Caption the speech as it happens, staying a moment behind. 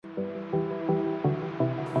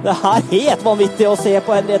Det er helt vanvittig å se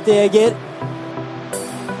på Henriette Jæger.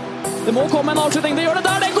 Det må komme en avslutning, det gjør det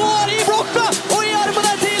der, det går i blokka, og i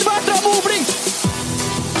armene til Bertram Obling.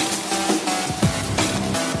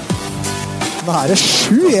 Nå er det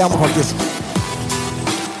 7-1 faktisk.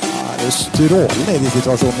 Nå er det strålende i de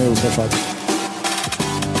situasjonene i Oslo.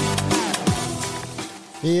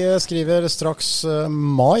 Vi skriver straks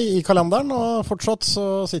mai i kalenderen, og fortsatt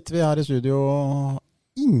så sitter vi her i studio.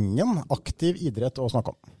 Ingen aktiv idrett å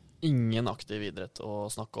snakke om. Ingen aktiv idrett å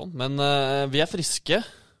snakke om, men vi er friske,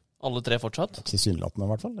 alle tre fortsatt. Tilsynelatende i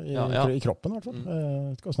hvert fall, i kroppen i hvert fall.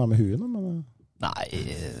 Jeg vet ikke hvordan det er med huene, men... Nei,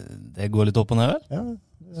 det går litt opp og ned vel,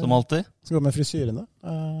 som alltid. Skal gå med frisyrene.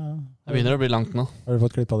 Det begynner å bli langt nå. Har du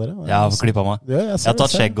fått klippet dere? Jeg har fått klippet meg. Jeg har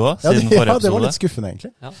tatt skjegg også, siden forrige episode. Det var litt skuffende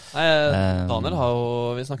egentlig. Ja. Daniel har jo,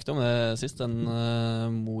 vi snakket om det sist, en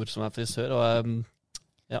mor som er frisør, og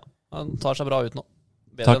han tar seg bra ut nå.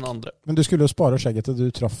 Bedre enn andre. Men du skulle jo spare skjegget til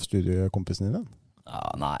du traff studiekompisen din.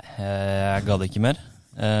 Ja, nei, jeg gadd ikke mer.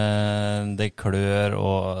 Det klør,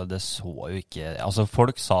 og det så jo ikke... Altså,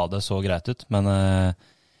 folk sa det så greit ut, men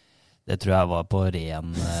det tror jeg var på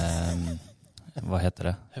ren... hva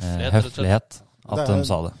heter det? Høflighet. At de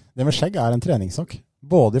sa det. Det med skjegg er en treningssak.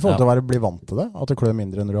 Både i forhold til å bli vant til det, at det klør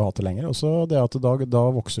mindre enn du har hatt det lenger, og så det at da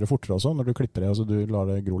vokser det fortere også, når du klipper det, altså du lar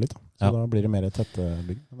det gro litt. Så da blir det mer tette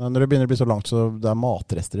bygg. Men når det begynner å bli så langt, så det er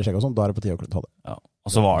matrester i skjegg og sånn, da er det på tide å ta det. Ja, og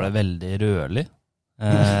så var det veldig rødlig.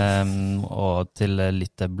 Og til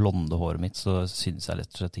litt det blonde håret mitt, så synes jeg rett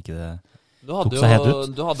og slett ikke det tok seg helt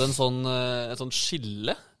ut. Du hadde et sånn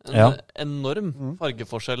skille, enorm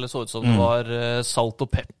fargeforskjell. Det så ut som det var salt og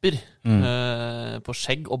pepper på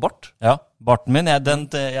skjegg og bart. Ja, barten min, jeg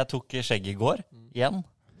tok skjegg i går igjen,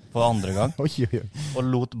 for andre gang, og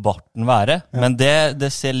lot barten være. Men det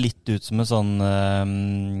ser litt ut som en sånn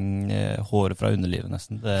hår fra underlivet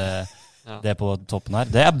nesten. Det på toppen her.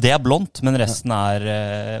 Det er blondt, men resten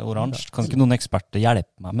er oransje. Kan ikke noen eksperter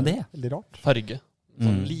hjelpe meg med det? Veldig rart. Farge.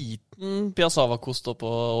 Sånn liten piassava-kost opp på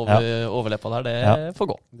overleppa der, det får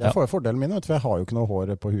gå. Det er fordelen min, for jeg har jo ikke noe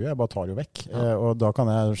hår på huet, jeg bare tar jo vekk. Og da kan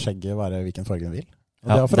jeg skjegget være hvilken farge den vil. Og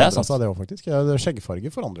det har forandret seg det også faktisk. Skjeggfarge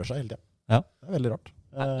forandrer seg hele tiden. Ja. Det er veldig rart.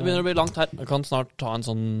 Det begynner å bli langt her. Jeg kan snart ta en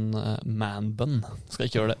sånn man-bun. Skal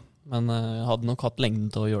ikke gjøre det. Men jeg hadde nok hatt lengden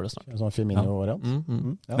til å gjøre det snart. En sånn Firmino-variant.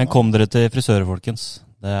 Men kom dere til frisører, folkens.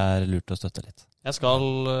 Det er lurt å støtte litt. Jeg skal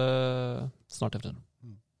snart til frisøren.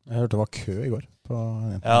 Jeg hørte det var kø i går.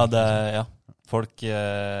 Folk,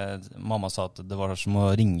 mamma sa at det var som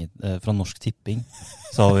å ringe fra Norsk Tipping.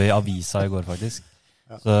 Så vi i avisa i går faktisk.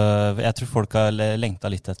 Så jeg tror folk har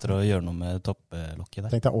lengtet litt etter å gjøre noe med topplokket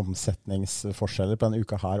der. Tenk deg omsetningsforskjeller på denne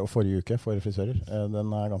uka her og forrige uke for frisører. Den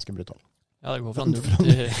er ganske brutal. Ja, det går fra 0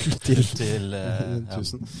 til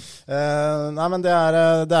 1000. Nei, men det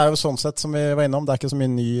er jo sånn sett som vi var innom. Det er ikke så mye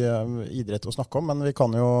ny idrett å snakke om, men vi kan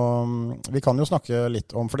jo snakke litt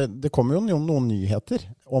om, for det kommer jo noen nyheter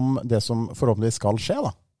om det som forhåpentligvis skal skje,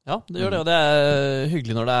 da. Ja, det gjør det, og det er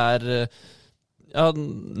hyggelig når det er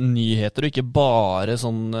nyheter, og ikke bare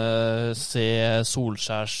sånn se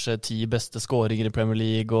Solskjærs 10 beste skåringer i Premier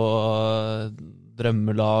League og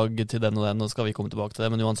drømmelag til den og den, og skal vi komme tilbake til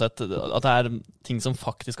det, men uansett, at det er ting som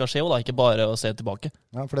faktisk skal skje, og da ikke bare å se tilbake.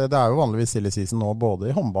 Ja, for det er jo vanligvis silly season nå,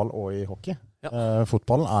 både i håndball og i hockey.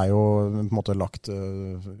 Fotballen er jo på en måte lagt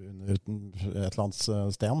under et eller annet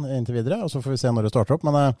sten inntil videre, og så får vi se når det starter opp,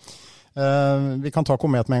 men vi kan ta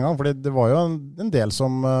Komet med en gang, for det var jo en del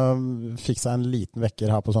som fikk seg en liten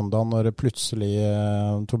vekker her på søndag, når plutselig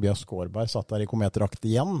Tobias Skårberg satt der i Kometdrakt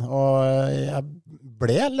igjen, og jeg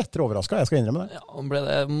ble lettere overrasket, jeg skal innrømme det. Ja,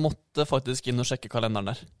 jeg måtte faktisk inn og sjekke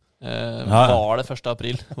kalenderen der. Var det 1.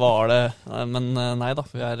 april? Var det? Men nei da,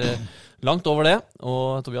 for vi er langt over det,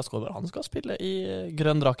 og Tobias Skårberg, han skal spille i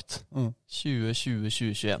grønn drakt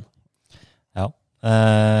 2020-2021. Ja.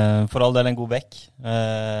 For all del en god bekk,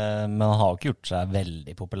 men han har ikke gjort seg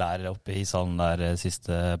veldig populær oppe i salen der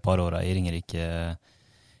siste par årene i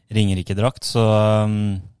Ringerike-drakt, så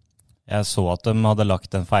jeg så at de hadde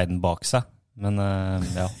lagt den feiden bak seg, men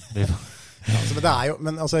jeg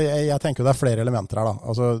tenker jo det er flere elementer her da.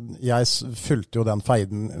 Altså, jeg fulgte jo den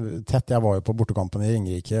feiden tett. Jeg var jo på bortekampen i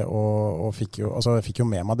Ringerike og fikk jo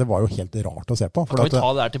med meg, det var jo helt rart å se på. Kan vi ta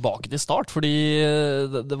det her tilbake til start? Fordi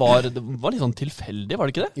det var litt sånn tilfeldig, var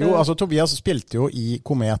det ikke det? Jo, altså Tobias spilte jo i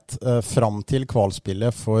Komet fram til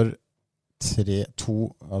kvalspillet for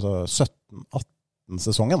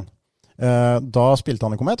 17-18-sesongen. Da spilte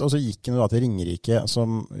han i Komet, og så gikk han da til Ringerike,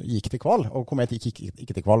 som gikk til kval, og Komet gikk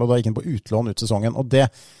ikke til kval, og da gikk han på utlån ut sesongen, og det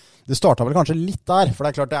startet vel kanskje litt der, for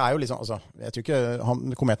det er klart, det er jo liksom, altså, jeg tror ikke,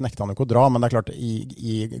 Komet nektet han ikke å dra, men det er klart,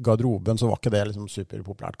 i garderoben så var ikke det liksom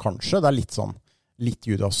superpopulært, kanskje, det er litt litt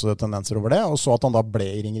Judas-tendenser over det, og så at han da ble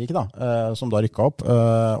i Ringerike, da, som da rykket opp,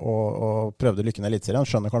 og prøvde lykken i Eliteserien,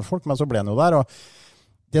 skjønner kanskje folk, men så ble han jo der, og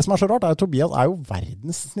det som så rart at Tobias jo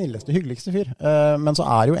verdens snilleste, hyggeligste fyr. Men så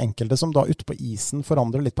det jo enkelte som da ute på isen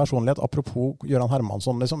forandrer litt personlighet. Apropos Gøran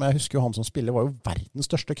Hermansson, liksom. Jeg husker jo han som spiller var jo verdens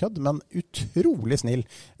største kødd, men utrolig snill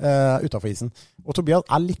utenfor isen. Og Tobias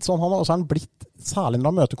litt sånn han, og så han blitt, særlig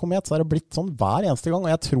når han møter Komet, så det blitt sånn hver eneste gang.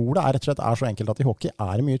 Og jeg tror det rett og slett så enkelt at i hockey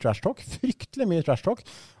det mye trash talk. Fryktelig mye trash talk.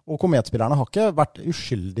 Og Kometspillerne har ikke vært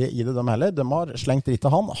uskyldige i det, de heller. De har slengt dritt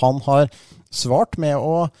til han. Han har svart med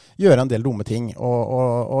å gjøre en del dumme ting.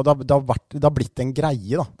 Og det har blitt en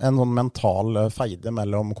greie, da. En sånn mental feide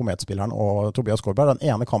mellom Kometspilleren og Tobias Skårberg. Den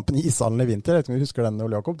ene kampen i ishallen i vinter, jeg vet ikke om du husker den,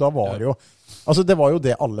 Ole Jakob, da var det jo, altså det var jo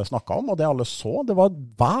det alle snakket om, og det alle så. Det var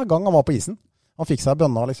hver gang han var på isen. Han fikk seg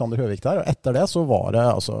bønna Alexander Høvik der, og etter det så var det,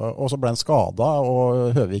 altså, og så ble han skadet,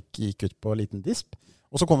 og Høvik gikk ut på en liten disp.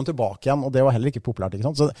 Og så kom han tilbake igjen, og det var heller ikke populært, ikke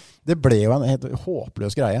sant? Så det ble jo en helt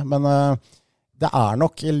håpløs greie. Men det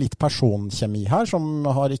nok litt personkjemi her som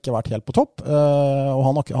har ikke vært helt på topp. Og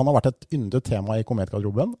han har vært et yndet tema i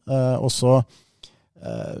kometgarderoben. Og så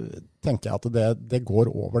tenker jeg at det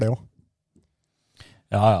går over det også.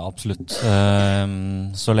 Ja, absolutt.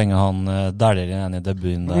 Så lenge han dæljer igjen i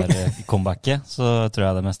debuten der i comebacket, så tror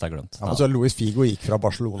jeg det meste glemt. Ja, altså Luis Figo gikk fra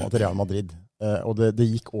Barcelona til Real Madrid, og det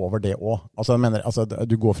gikk over det også. Altså, jeg mener, altså,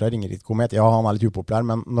 du går fra Ringerike Komet, ja, han litt upopulær,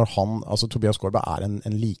 men når Tobias Skårberg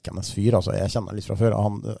en likende fyr, altså, jeg kjenner litt fra før,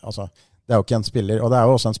 altså, det jo ikke en spiller, og det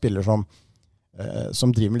jo også en spiller som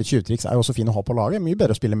driver med litt tjuvtriks, jo også fin å ha på laget, mye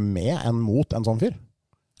bedre å spille med enn mot en sånn fyr.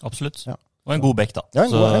 Absolutt. Ja. Og en god bekk, da. Ja,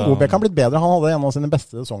 en god bekk. Han blitt bedre. Han hadde en av sine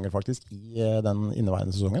beste sesonger faktisk i den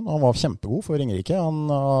inneværende sesongen. Han var kjempegod for Ringerike. Han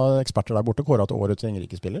har eksperter der borte kåret til årets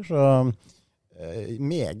Ringerike-spiller. Så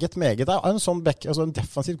meget. En sånn bekk, altså en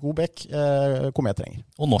defensivt god bekk, Komet trenger.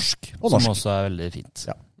 Og norsk, som også veldig fint.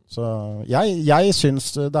 Ja. Så jeg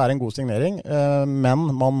synes det en god signering,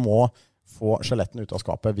 men man må få skjeletten ut av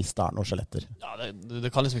skapet hvis det noen skjeletter. Ja, det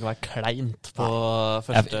kan liksom ikke være kleint på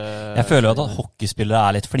første... Jeg føler at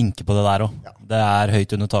hockeyspillere litt flinke på det der også. Ja. Det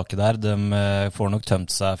høyt under taket der. De får nok tømt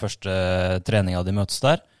seg første treninga de møtes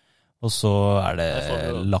der, og så det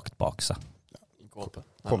lagt bak seg.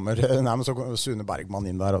 Så Sune Bergman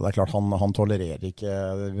inn der, og det klart han tolererer ikke.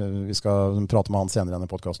 Vi skal prate med han senere i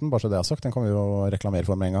podcasten, bare så det sagt. Den kan vi jo reklamere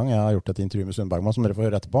for med en gang. Jeg har gjort et intervju med Sune Bergman som dere får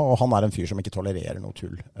høre etterpå, og han en fyr som ikke tolererer noe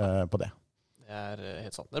tull på det. Det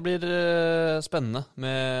helt sant. Det blir spennende.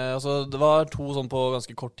 Altså, det var sånn på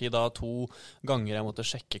ganske kort tid, 2 ganger jeg måtte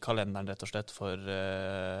sjekke kalenderen rett og slett for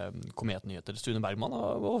kometnyheter. Sune Bergman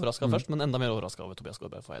var overrasket først, men enda mer overrasket over Tobias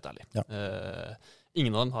Skårberg, for å være helt ærlig. Ja.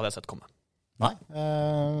 Ingen av dem hadde jeg sett komme. Nei,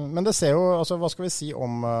 men det ser jo, altså, hva skal vi si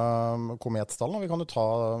om kometstallen? Vi kan jo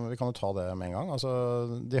ta det med en gang. Altså,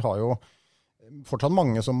 de har jo fortsatt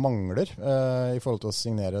mange som mangler i forhold til å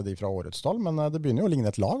signere de fra årets tall, men det begynner jo å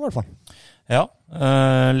ligne et lag i hvert fall. Ja,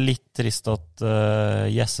 litt trist at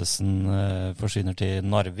Jessesen forsvinner til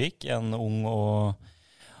Narvik, en ung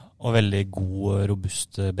og veldig god,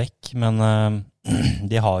 robust bekk, men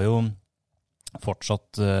de har jo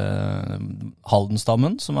fortsatt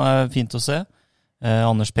Haldenstammen, som fint å se.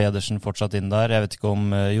 Anders Pedersen fortsatt inn der. Jeg vet ikke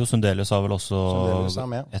om Jo Sundelius har vel også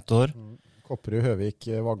ett år. Kopperud, Høvik,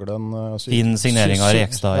 Vaglen, fin signering av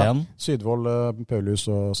Rekstad igjen. Sydvold, Paulus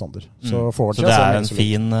og Sander. Så det en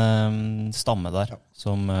fin stamme der,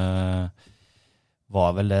 som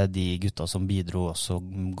var vel de gutta som bidro også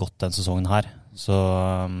godt den sesongen her. Så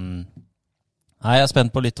jeg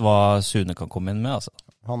spent på litt hva Sune kan komme inn med, altså.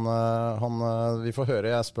 Vi får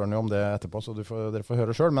høre, jeg spør jo om det etterpå, så dere får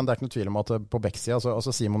høre selv, men det ikke noe tvil om at på Beck-sida,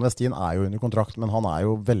 altså Simon Westin jo under kontrakt, men han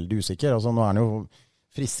jo veldig usikker. Altså nå han jo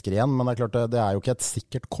friskere igjen, men det klart, det jo ikke et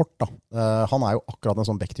sikkert kort da. Han jo akkurat en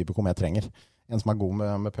sånn Beck-type Komet trenger. En som god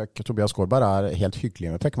med puck. Tobias Skårberg helt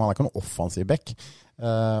hyggelig med puck, men han ikke noen offensiv Beck.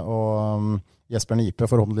 Og Jesper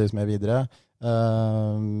Nipe forhåpentligvis med videre.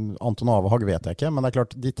 Anton Avehag vet jeg ikke, men det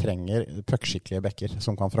klart, de trenger puckskikkelige Becker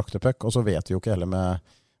som kan frakte puck, og så vet vi jo ikke heller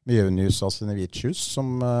med Junius Asinevicius,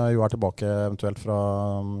 som jo tilbake eventuelt fra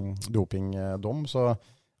dopingdom, så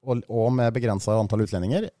og med begrenset antall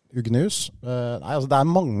utlendinger. Uggnus. Altså det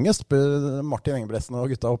mange Martin Engebretsen og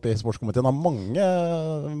gutta oppe i sportskomiteen har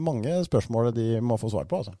mange spørsmål de må få svar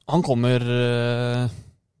på. Altså. Han kommer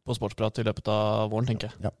på Sportsprat i løpet av våren, tenker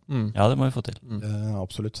jeg. Ja, ja det må vi få til.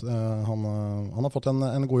 Absolutt. Han har fått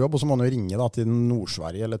en god jobb, og så må han jo ringe da, til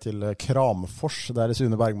Nord-Sverige eller til Kramfors, der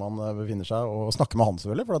Sune Bergman befinner seg, og snakke med han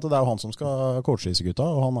selvfølgelig, for det jo han som skal coache disse gutta,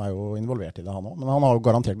 og han jo involvert i det han også. Men han har jo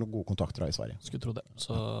garantert noen gode kontakter i Sverige. Skulle tro det.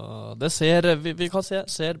 Så det ser, vi kan se,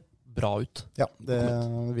 ser bra ut. Ja, det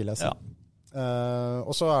vil jeg si. Ja.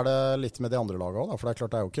 Og så det litt med de andre lagene også, da, for det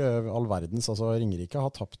klart det jo ikke all verdens, altså Ringerike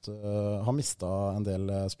har mistet en del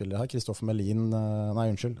spillere her. Kristoffer Melin, de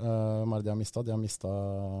har mistet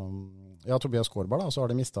Tobias Skårberg, da, så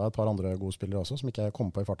har de mistet et par andre gode spillere også, som ikke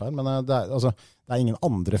kommer på i farta her, men det er ingen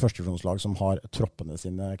andre førstedivisjonslag som har troppene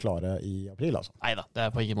sine klare i april, altså. Neida,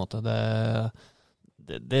 det på ingen måte.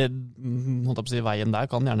 Veien der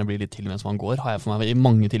kan gjerne bli litt til mens man går, har jeg for meg i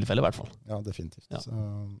mange tilfeller i hvert fall. Ja, definitivt. Ja. Så,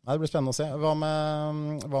 det blir spennende å se.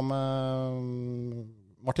 Hva med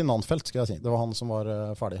Martin Nanfeldt, skal jeg si. Det var han som var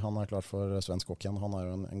ferdig. Han klar for svensk hockey igjen. Han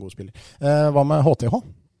jo en god spiller. Hva med HTH?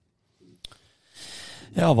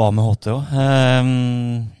 Ja, hva med HTH?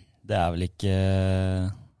 Det vel ikke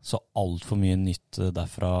så alt for mye nytt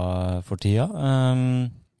derfra for tida.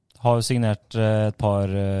 Har jo signert et par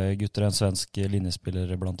gutter, en svensk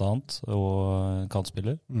linjespiller blant annet, og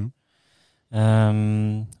kantspiller.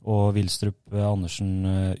 Og Vilstrup Andersen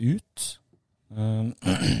ut.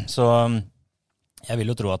 Så jeg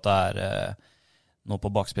vil jo tro at det nå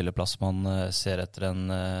på bakspillerplass man ser etter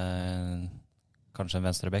kanskje en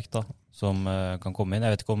venstrebekk da, som kan komme inn.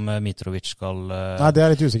 Jeg vet ikke om Mitrovic skal... Nei,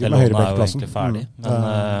 det litt usikkert med høyrebekkplassen. Elona jo egentlig ferdig,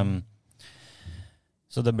 men...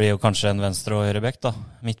 Så det blir jo kanskje en venstre- og høyrebekk da.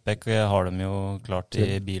 Midtbekk har de jo klart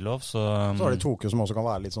i Bilov. Så har de Toke som også kan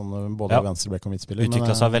være litt sånn både venstrebekk og midtspiller.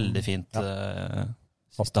 Utviklet seg veldig fint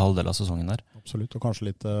siste halvdel av sesongen der. Absolutt, og kanskje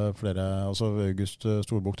litt flere, altså August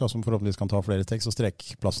Storbukk da, som forhåpentligvis kan ta flere steg, så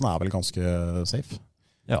strekplassen vel ganske safe.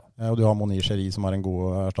 Ja. Og du har Moni Cheri som en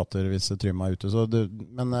god erstatter hvis Trym ute.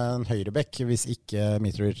 Men en høyrebekk, hvis ikke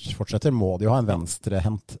Mitrovic fortsetter, må de jo ha en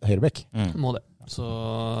venstrehendt høyrebekk. Må det. Så,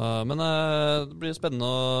 men det blir spennende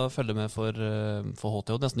å følge med for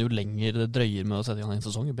HTH. Nesten jo lenger det drøyer med å sette i gang en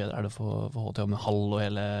sesong, jo bedre det for HTH med Hall og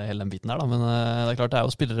hele den biten der. Da. Men det klart det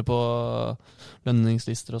jo spillere på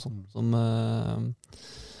lønningslister og sånn, som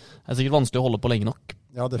sikkert vanskelig å holde på lenge nok.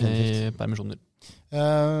 Ja, definitivt. I permisjoner.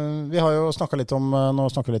 Vi har jo snakket litt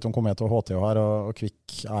om Komet og HTH her, og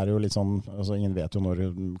Kvikk jo litt sånn, altså ingen vet jo når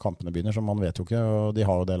kampene begynner, så man vet jo ikke, og de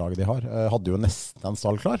har jo det laget de har. Hadde jo nesten en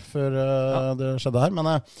stall klar før det skjedde her, men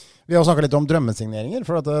vi har snakket litt om drømmesigneringer,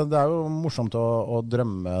 for det jo morsomt å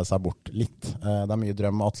drømme seg bort litt. Det mye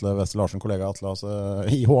drøm. Atle Wester Larsen, kollega Atle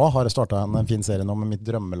IHA, har startet en fin serie nå med mitt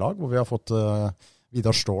drømmelag, hvor vi har fått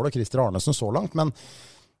Vidar Ståhl og Christer Arnesen så langt, men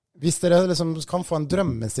hvis dere liksom kan få en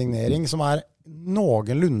drømmesignering som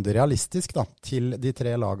noenlunde realistisk da, til de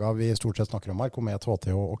tre lagene vi stort sett snakker om her, Komet,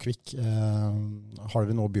 HTH og Kvikk, har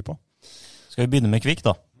dere noe å by på? Skal vi begynne med Kvikk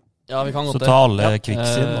da? Ja, vi kan godt så ta alle Kvikk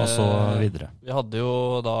sin, og så videre. Vi hadde jo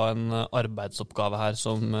da en arbeidsoppgave her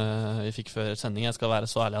som vi fikk før sending. Jeg skal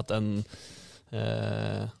være så ærlig at den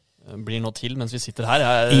blir nå til mens vi sitter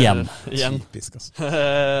her. Igjen. Typisk, altså.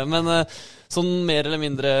 Men sånn mer eller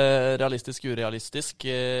mindre realistisk, urealistisk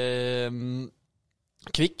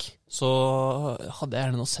Kvikk, så hadde jeg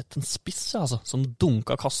gjerne nå sett en spiss som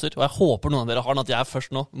dunka kasser, og jeg håper noen av dere har den, at jeg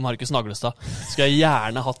først nå, Markus Naglestad, skal jeg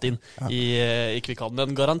gjerne hatt inn i Kvikkhallen.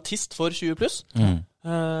 En garantist for 20 pluss.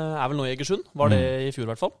 Vel nå i Egersund, var det i fjor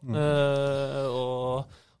i hvert fall. Og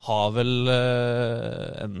har vel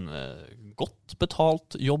en godt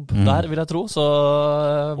betalt jobb der, vil jeg tro. Så,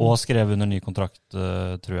 og skrev under ny kontrakt,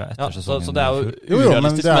 tror jeg, etter sesongen. Så det jo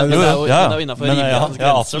urealistisk, men det jo innenfor rimelig grenser.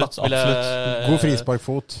 Absolutt. God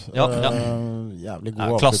frisparkfot. Jævlig god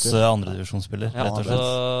avslutter. Klasse andredivisjonsspiller, rett og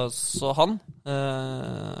slett. Så han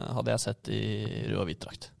hadde jeg sett i rød og hvit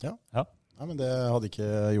drakt. Ja, men det hadde ikke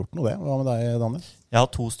gjort noe det. Hva med deg, Daniel? Jeg har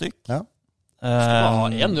 2 stykk. Ja.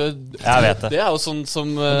 Jeg vet det. Det jo sånn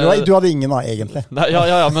som du hadde ingen da, egentlig.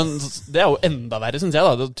 Ja, men det jo enda verre, synes jeg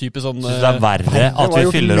da. Det typisk sånn synes det verre at vi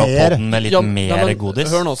fyller opp podden med litt mer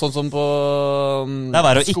godis? Hør nå, sånn som på det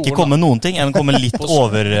verre å ikke komme noen ting enn å komme litt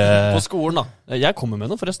over på skolen da. Jeg kommer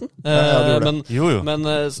med noe forresten. Men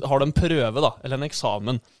har du en prøve da, eller en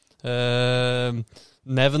eksamen,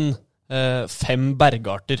 nevn 5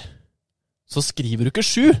 bergarter, så skriver du ikke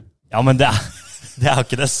 7. Ja, men det jo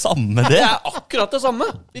ikke det samme, det. Det akkurat det samme.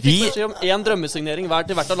 Vi fikk beskjed om 1 drømmesignering hver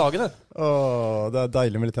til hvert av lagene. Det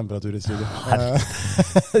deilig med litt temperatur i studio. Nei,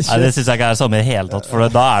 det synes jeg ikke det samme i hele tatt, for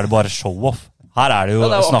da det bare show-off. Her det jo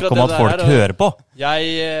snakk om at folk hører på.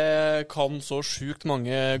 Jeg kan så sjukt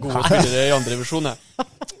mange gode spillere i andre divisjon,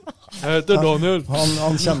 Jeg heter Daniel.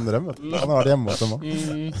 Han kjenner dem, vet du. Han har det hjemme hos dem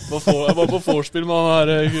også. Jeg var på vorspiel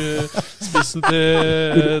med spissen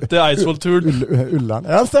til Eidsvoll-turen. Ullern.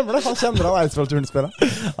 Ja, stemmer det. Han kjenner han Eidsvoll-turen-spilleren.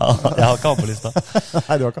 Ja, jeg har ikke han på lista.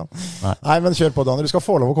 Nei, du har ikke han. Nei, men kjør på, Daniel. Du skal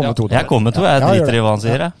få lov å komme med 2. Jeg kommer 2. Jeg driter i hva han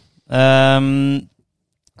sier,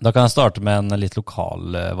 Da kan jeg starte med en litt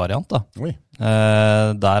lokal variant da. Oi.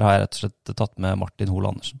 Der har jeg rett og slett tatt med Martin Hol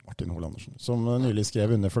Andersen. Martin Hol Andersen, som nylig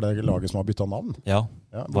skrev under for det laget som har byttet navn. Ja,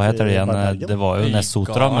 hva heter det igjen? Det var jo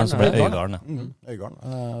Nessotra, men så ble det Øygarden. Øygarden.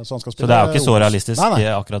 Så han skal spille. Så det er jo ikke så realistisk,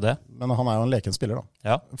 akkurat det. Men han er jo en leken spiller da.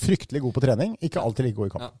 Ja. Fryktelig god på trening, ikke alltid like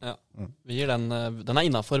god i kamp. Vi gir den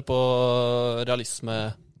innenfor på realisme.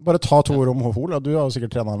 Bare ta 2 ord om Hol, du har jo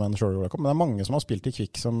sikkert trenet med en selv, men det er mange som har spilt i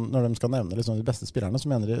Kvikk som, når de skal nevne liksom de beste spillerne, så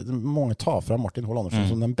mener de, mange tar fra Martin Hol Andersen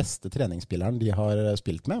som den beste treningsspilleren de har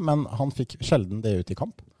spilt med, men han fikk sjelden det ut i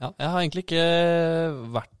kamp. Ja, jeg har egentlig ikke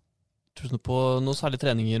vært på noen særlige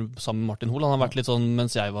treninger sammen med Martin Hol. Han har vært litt sånn,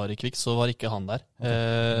 mens jeg var i Kvikk, så var ikke han der.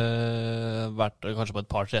 Vært kanskje på et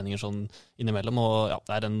par treninger sånn innimellom, og ja,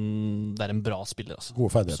 det er en bra spiller. Altså.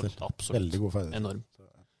 Gode ferdigheter. Absolutt. Veldig gode ferdigheter. Enorm.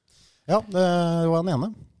 Ja, det var den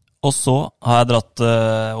ene. Og så har jeg dratt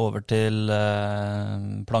over til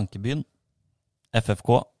Plankebyen,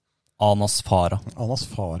 FFK, Anas Farah. Anas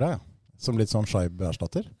Farah, ja. Som litt sånn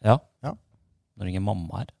Scheib-erstatter? Ja. Når ingen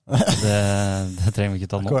mamma her. Det trenger vi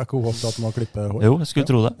ikke ta nå. Er ikke hun opptatt med å klippe hår? Jo, jeg skulle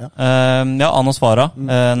tro det. Ja, Anas Farah,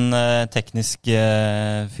 en teknisk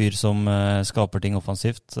fyr som skaper ting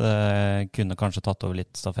offensivt. Kunne kanskje tatt over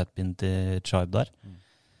litt stafettbind til Scheib der.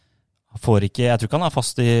 Jeg tror ikke han er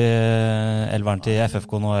fast i elveren til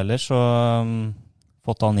FFK nå heller, så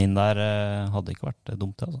fått han inn der hadde ikke vært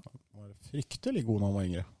dumt det. Altså. Han var fryktelig god når han var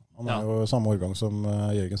yngre. Han er jo samme årgang som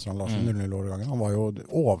Jørgen Strand Larsen, 00-årgangen. Han var jo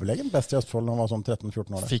overlegen best i Østfold når han var sånn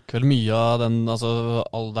 13-14 år. Fikk vel mye av den, altså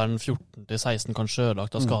alderen 14-16 kanskje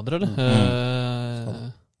ødelagt av skader, eller?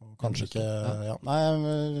 Kanskje ikke, ja. Nei,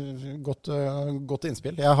 godt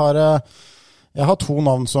innspill. Jeg har 2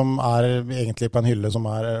 navn som er egentlig på en hylle som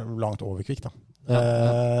er langt over Kvikk, da.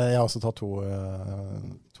 Jeg har også tatt 2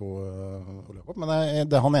 men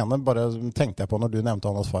det han ene bare tenkte jeg på når du nevnte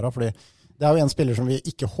Anas Farah, fordi det er jo en spiller som vi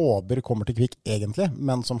ikke håper kommer til Kvikk egentlig,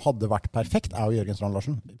 men som hadde vært perfekt, er jo Jørgen Strand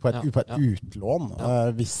Larsen. På et utlån.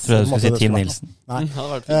 Tror du skulle si Tim Nilsen? Nei.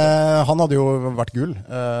 Han hadde jo vært gull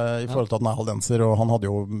i forhold til at han er haldenser, og han hadde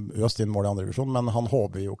jo øst inn mål i andre divisjon, men han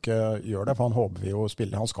håper jo ikke gjør det, for han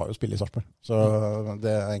skal jo spille i Sarpsborg. Så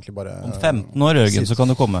det er egentlig bare... Om 15 år, Jørgen, så kan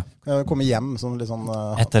du komme. Komme hjem som litt sånn...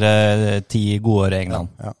 Etter 10 gode år i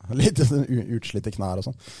England. Ja. Litt utslitte knær og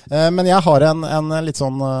sånn. Men jeg har en litt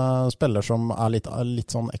sånn spiller som er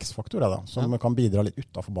litt sånn X-faktor, som kan bidra litt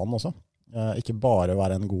utenfor banen også. Ikke bare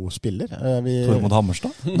være en god spiller. Tormod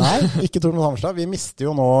Hammerstad? Nei, ikke Tormod Hammerstad. Vi mister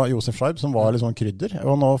jo nå Josef Scheib, som var litt sånn krydder,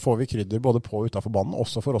 og nå får vi krydder både på og utenfor banen,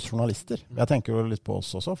 også for oss journalister. Jeg tenker jo litt på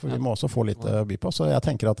oss også, for vi må også få litt by på. Så jeg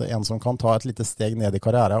tenker at en som kan ta et lite steg ned i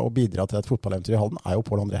karriere og bidra til et fotballeventyr i Halden, er jo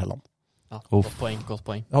Pål André Helland. Ja, godt poeng.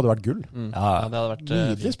 Det hadde vært gull. Ja, det hadde vært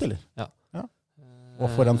nydelig spiller. Ja. Og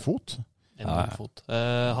for en fot.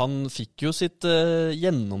 Han fikk jo sitt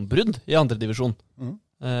gjennombrudd i andre divisjon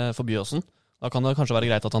for Byåsen. Da kan det kanskje være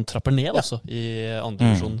greit at han trapper ned også i andre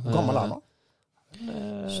divisjon. Gammel er han da?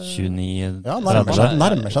 29,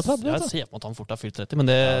 nærmer seg 30. Jeg ser på at han fort har fylt 30, men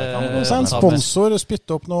det så en sponsor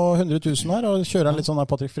spytte opp noe 100 000 her, og kjører en litt sånn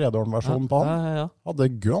Patrick Fredholm-versjon på han. Hadde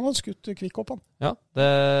gøy, han hadde skutt Kvikk opp han. Ja,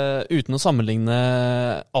 uten å sammenligne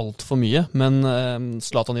alt for mye, men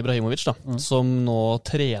Zlatan Ibrahimovic da, som nå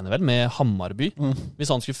trener vel med Hammarby.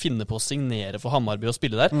 Hvis han skulle finne på å signere for Hammarby og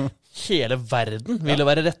spille der, hele verden ville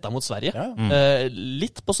være rettet mot Sverige.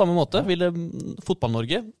 Litt på samme måte ville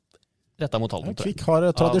Fotball-Norge rettet mot Halden. Kvikk har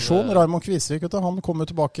tradisjon. Raymond Kvisvik, han kommer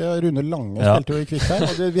tilbake. Rune Lange spilte jo i Kvikk her.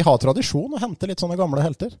 Og vi har tradisjon å hente litt sånne gamle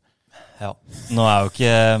helter. Ja, nå er jo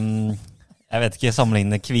ikke... Jeg vet ikke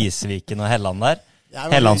sammenligne Kvisviken og Helland der.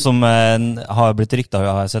 Helland som har blitt ryktet,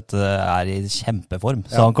 har jeg sett, er i kjempeform.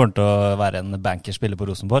 Så han kommer til å være en bankerspiller på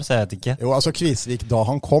Rosenborg, så jeg vet ikke. Jo, altså Kvisvik da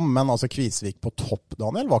han kom, men altså Kvisvik på topp,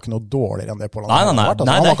 Daniel, var ikke noe dårligere enn det på landet.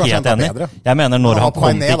 Nei, det er helt enig. Jeg mener når han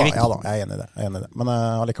kom til Kvikk. Ja da, jeg er enig i det. Men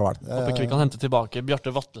allikevel. Håper Kvikk kan hente tilbake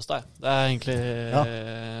Bjarte Vatlestad. Det er egentlig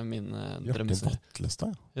min drømme. Bjarte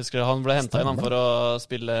Vatlestad, ja. Husker han ble hentet inn for å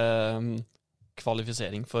spille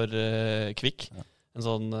kvalifisering for Kvikk. En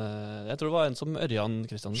sånn, jeg tror det var en som Ørjan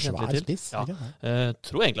Kristiansen kjente litt til. Svær spiss.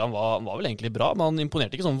 Tror egentlig han var vel egentlig bra, men han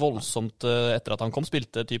imponerte ikke sånn voldsomt etter at han kom.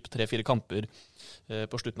 Spilte typ 3-4 kamper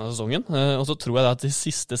på slutten av sesongen. Og så tror jeg da at i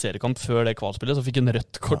siste seriekamp før det kvalspillet, så fikk han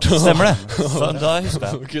rødt kort. Stemmer det. Da husker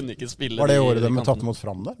jeg. Kunne ikke spille. Var det året de tatt mot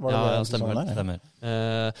Fram der? Ja, stemmer.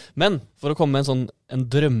 Men for å komme med en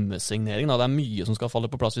drømmesignering, da, det er mye som skal falle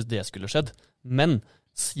på plass hvis det skulle skjedd. Men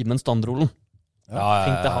Simen Standrolen,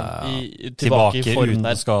 tenkte han tilbake i form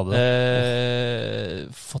der.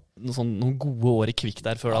 Fått noen gode år i Kvikk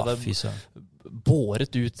der før det hadde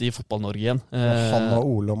båret ut i fotball-Norge igjen. Han og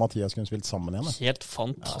Ole og Mathias kunne spilt sammen igjen. Helt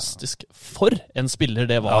fantastisk. For en spiller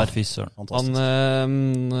det var. Ja, fy søren. Han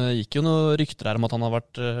gikk jo noen rykter her om at han har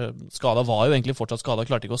vært skadet, var jo egentlig fortsatt skadet,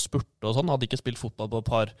 klarte ikke å spurte og sånn, hadde ikke spilt fotball på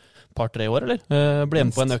et par-tre år, eller? Ble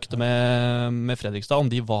med på en økte med Fredrikstad, om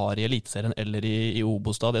de var i Eliteserien eller i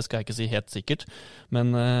Obostad, det skal jeg ikke si helt sikkert,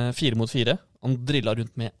 men 4 mot 4, han drillet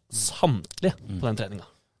rundt med samtlige på den treninga.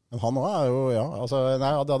 Men han også jo, nei,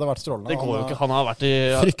 det hadde vært strålende. Det går jo ikke, han har vært i...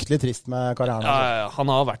 Fryktelig trist med karrieren. Ja,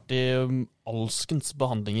 han har vært i alskens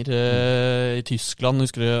behandlinger i Tyskland,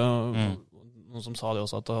 husker du? Noen som sa det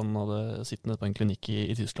også, at han hadde sittet på en klinikk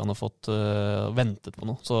i Tyskland og fått ventet på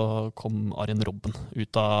noe. Så kom Arjen Robben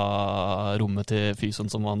ut av rommet til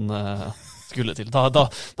fysen som han skulle til. Da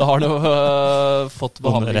har han jo fått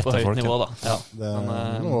behandling på høyt nivå, da. Ja, det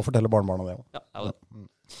er noe å fortelle barnebarna det også. Ja, det.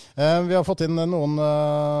 Vi har fått inn noen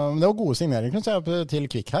det var gode signeringer til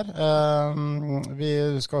Kvikk her. Vi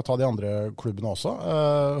skal ta de andre klubbene også.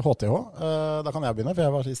 HTH, da kan jeg begynne, for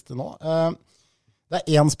jeg var sist nå. Det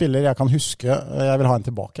er en spiller jeg kan huske, jeg vil ha en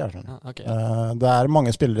tilbake her. Ja, okay. Det er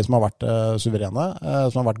mange spillere som har vært suverene,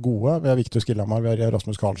 som har vært gode. Vi har Victor Skillhamar, vi har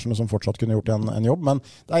Rasmus Karlsen, som fortsatt kunne gjort en jobb. Men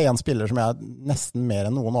det er en spiller som jeg nesten mer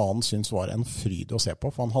enn noen annen synes var en fryd å se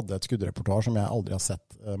på, for han hadde et skuddreportasje som jeg aldri har sett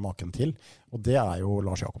maken til. Og det er jo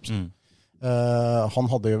Lars Jakobsen. Han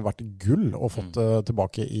hadde jo vært gull og fått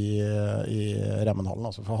tilbake i Remmenhallen.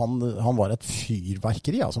 Altså, for han var et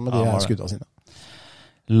fyrverkeri altså, med de skuddene sine.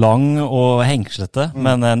 Lang og hengslete,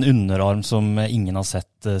 men en underarm som ingen har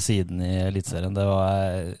sett siden i Eliteserien. Det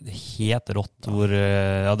var helt rått hvor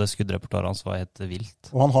det skuddreportaret hans var helt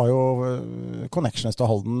vilt. Og han har jo connections til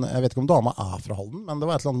Halden. Jeg vet ikke om dama er fra Halden, men det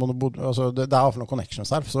var et eller annet altså, det er i hvert fall noen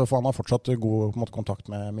connections der, så han har fortsatt god måte, kontakt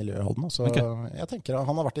med miljøet i Halden. Så jeg tenker at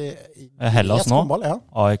han har vært i Hellas nå, håndball,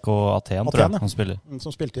 AIK Aten, tror jeg han spiller.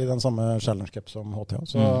 Som spilte i den samme Challenge Cup som HTH.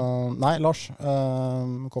 Så nei, Lars,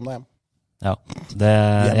 kom deg hjem. Ja,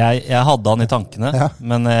 jeg hadde han i tankene,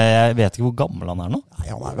 men jeg vet ikke hvor gammel han er nå. Nei,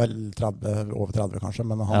 han er vel over 30 kanskje,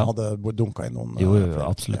 men han hadde dunket inn noen. Jo,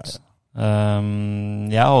 absolutt.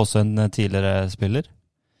 Jeg har også en tidligere spiller.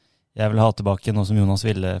 Jeg vil ha tilbake noe som Jonas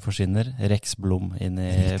Ville forsvinner, Rex Blom inn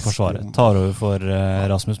i forsvaret. Tar over for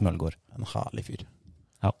Rasmus Mølgaard. En herlig fyr.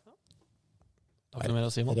 Ja. Har ikke noe mer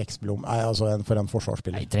å si, man? Rex Blom er altså for en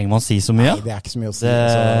forsvarsspiller. Nei, trenger man si så mye? Nei, det er ikke så mye å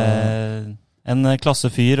si. En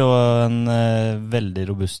klassefyr og en veldig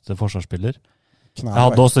robust forsvarsspiller. Jeg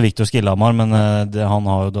hadde også Victor Skillhamar, men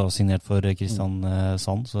han har jo da signert for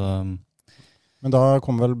Kristiansand, så... Men da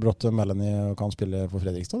kommer vel brått Melanie og kan spille for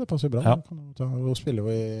Fredrikstad, det passer bra. Hun spiller jo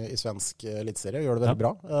i svensk eliteserie og gjør det veldig bra.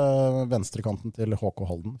 Venstrekanten til HK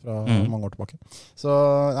Halden fra mange år tilbake. Så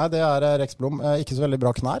nei, det er Rex Blom. Ikke så veldig bra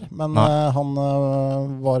knær, men han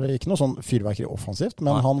var ikke noe sånn fyrverkeri offensivt,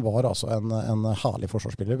 men han var altså en herlig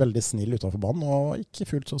forsvarsspiller, veldig snill utenfor banen, og ikke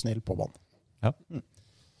fullt så snill på banen. Ja.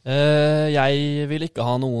 Jeg vil ikke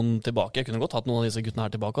ha noen tilbake. Jeg kunne godt hatt noen av disse guttene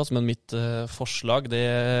her tilbake, men mitt forslag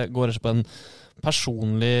det går ikke på en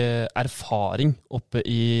personlig erfaring oppe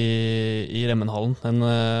i Remmenhallen. Den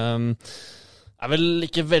er vel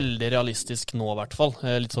ikke veldig realistisk nå i hvert fall.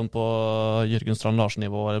 Litt sånn på Jørgen Strand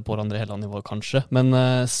Larsen-nivå eller på André Helland-nivå kanskje. Men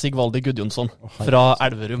Sigvaldi Gudjonsson fra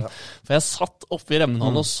Elverum. For jeg satt oppe i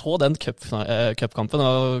Remmenhallen og så den cupkampen,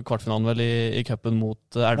 og kvartfinalen vel i cupen mot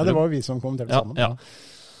Elverum. Ja, det var jo vi som kommenterte sammen. Ja.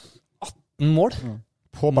 18 mål.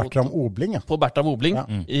 På Bertram Obling, På Bertram Obling,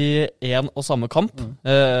 i en og samme kamp.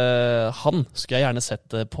 Han skulle jeg gjerne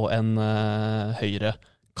sett på en høyre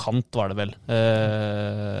kant, var det vel.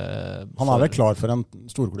 Han er vel klar for en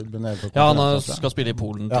storklubb? Ja, han skal spille i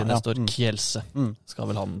Polen til neste år. Kielse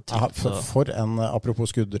skal vel han til. For en,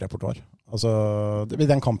 apropos skuddreportar. Altså,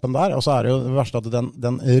 i den kampen der, og så er det jo det verste at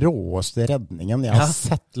den råeste redningen jeg har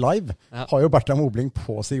sett live, har jo Bertram Obling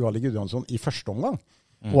på Sigvaldi Gudjonsson i første omgang.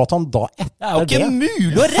 Og at han da etter det... Det er jo ikke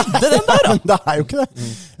mulig å redde den der, da! Det er jo ikke det.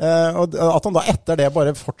 Og at han da etter det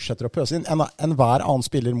bare fortsetter å pøse inn. En hver annen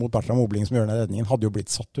spiller mot Bertram Obling som gjør den redningen, hadde jo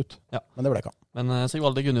blitt satt ut. Ja. Men det ble ikke han. Men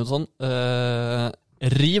Sigvaldi Gudjonsson,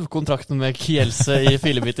 riv kontrakten med Kielse i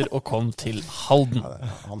filebiter og kom til Halden.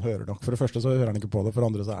 Ja, han hører nok. For det første så hører han ikke på det, for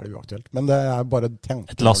det andre så er det uaktuelt. Men det er bare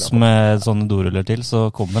tenkt. Et lass med sånne doruller til, så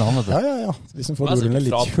kommer han, vet du. Ja. Hvis han får dorullene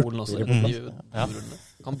litt hurtigere på plass.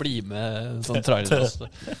 Kan bli med sånn trailer.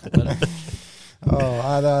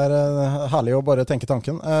 Nei, det er herlig å bare tenke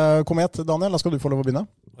tanken. Komet, Daniel, da skal du få lov å begynne.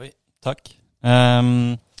 Oi, takk.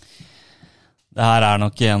 Det her er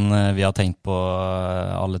nok en vi har tenkt på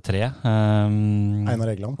alle tre.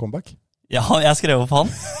 Einar Egeland, comeback. Ja, jeg skrev opp han.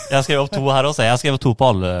 Jeg skrev opp 2 her også. Jeg skrev 2 på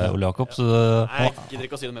alle, Ole Jakob. Så... Nei, jeg gidder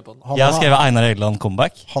ikke å si det med på den. Jeg skrev Einar Egeland,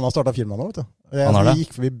 comeback. Han har startet firmaet nå, vet du. Jeg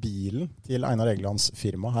gikk forbi bilen til Einar Egelands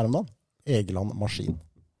firma her om dagen. Egeland Maskin.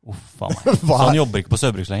 Faen. Så han jobber ikke på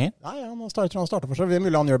Søbruks lenger? Nei, han starter for seg. Det er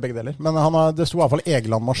mulig han gjør begge deler. Men det sto i hvert fall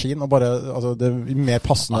Egeland Maskin, og bare det mer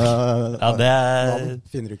passende det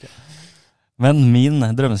finner du ikke. Men min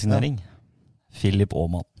drømmesignering, Philip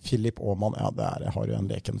Aamann. Philip Aamann, der har du en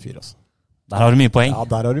leken fyr, altså. Der har du mye poeng. Ja,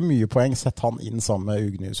 der har du mye poeng. Sett han inn sammen med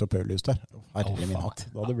Ugnius og Paulius der. Herlig min hatt.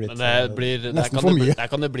 Da hadde det blitt nesten for mye. Der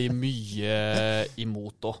kan det bli mye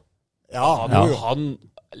imot også. Ja, han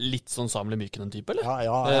litt sånn Samuel Mykinen-type, eller?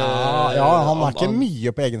 Ja, han er ikke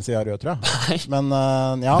mye på egen side av rød, tror jeg. Men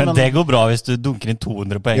det går bra hvis du dunker inn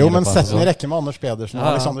 200 poeng. Jo, men sett den i rekke med Anders Pedersen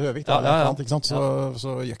og Alexander Høvik.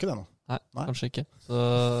 Så gjør ikke det noe. Nei, kanskje ikke. Så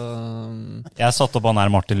jeg satt opp han her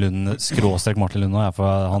Martin Lund, skråstrek Martin Lund nå,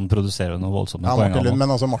 for han produserer noe voldsomt med poeng. Martin Lund,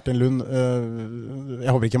 men altså Martin Lund,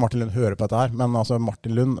 jeg håper ikke Martin Lund hører på dette her, men altså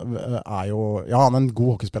Martin Lund er jo, han er en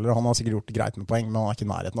god hockeyspiller, han har sikkert gjort greit med poeng, men han er ikke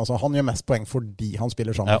i nærheten. Altså, han gjør mest poeng fordi han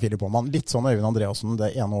spiller sammen med Philip Aamann. Litt sånn Øyvind Andreasen, det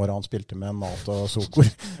ene året han spilte med Nat og Sokor.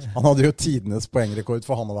 Han hadde jo tidenes poengrekord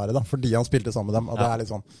for han å være da, fordi han spilte sammen med dem, og det er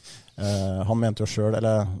litt sånn. Han mente jo selv,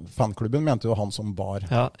 eller fanklubben mente jo han som bar.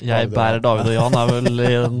 Ja, jeg bærer David og Jan er vel i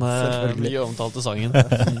den mye omtalte sangen.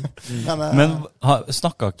 Men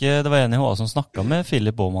snakket ikke, det var en i HA som snakket med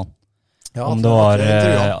Philip Aamann. Om det var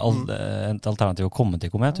et alternativ å komme til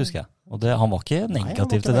Komet, husker jeg. Og han var ikke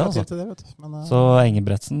negativ til det, altså. Så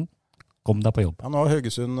Engebretsen, kom deg på jobb. Ja, nå har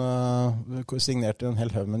Haugesund signert en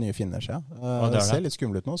hel haug med nye finner, så det ser litt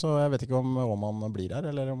skummelt ut nå, så jeg vet ikke om Aamann blir her,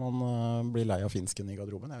 eller om han blir lei av finsken i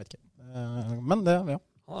garderoben, jeg vet ikke. Men det, ja.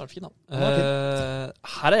 Han er fin, da.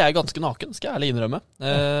 Her er jeg ganske naken, skal jeg ærlig innrømme.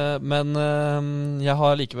 Men jeg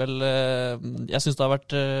har likevel jeg synes det har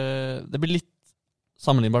vært det blir litt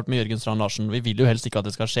sammenlignbart med Jørgen Strand Larsen. Vi vil jo helst ikke at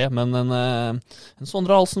det skal skje, men en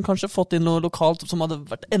Sondre Halsen kanskje fått inn noe lokalt som hadde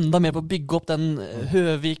vært enda mer på å bygge opp den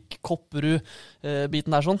Høvik,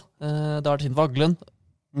 Kopperud-biten der sånn. Det har vært fint Vaglen.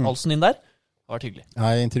 Halsen inn der. Det har vært hyggelig.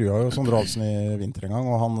 Jeg intervjuet jo Sondre Halsen i vinter en gang,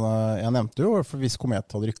 og jeg nevnte jo, for hvis Komet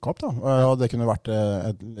hadde rykket opp da, og det kunne vært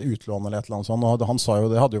et utlån eller et eller annet sånt, og han sa jo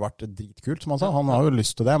det hadde jo vært dritkult, som han sa. Han har jo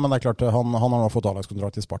lyst til det, men det er klart, han har nå fått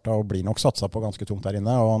A-lagskontrakt i Sparta, og blir nok satset på ganske tungt der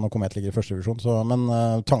inne, og når Komet ligger i første divisjon,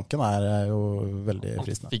 men tanken er jo veldig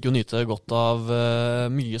fristende. Han fikk jo nyte godt av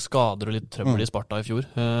mye skader og litt trøbbel i Sparta i fjor.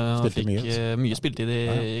 Han fikk mye spiltid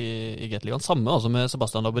i Gateligaen. Samme altså med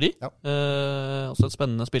Sebastian Labori. Også et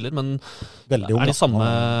spennende spiller, men er de samme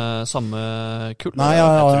kull? Nei, jeg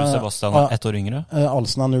tror Sebastian er 1 år yngre.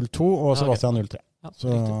 Alsen er 02, og Sebastian er 03.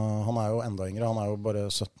 Så han er jo enda yngre, han er jo bare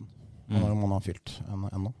 17. Han har fylt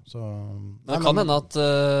ennå. Det kan hende at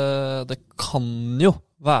det kan jo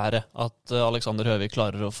være at Alexander Høvik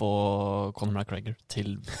klarer å få Conor McGregor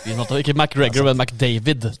til ikke McGregor, men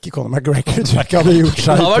McDavid. Ikke Conor McGregor, du ikke hadde gjort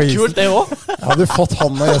seg det hadde vært kult, det også. Jeg hadde fått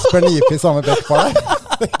han og Jesper Nipe i samme bekk for deg.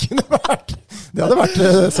 Det hadde vært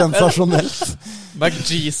sensasjonelt.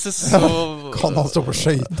 McJesus Kan han stå på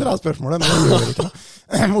skøyter, er spørsmålet, men det gjør ikke det.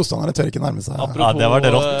 Motstanderne tør ikke nærme seg. Apropos, det var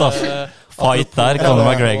det rått, da. Fight der, Conor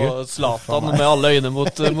McGregor. Og Zlatan med alle øyne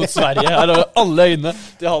mot Sverige. Eller alle øyne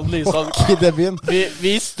til han Lysand.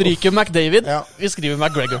 Vi stryker McDavid, vi skriver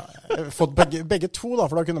McGregor. Fått begge to, da,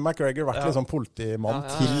 for da kunne McGregor vært liksom politimann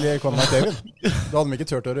til Conor McDavid. Da hadde de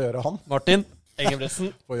ikke tørt å røre han. Martin,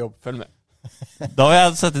 Engebretsen, på jobb, følg med. Da vil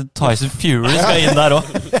jeg sette Tyson Fury skal inn der også.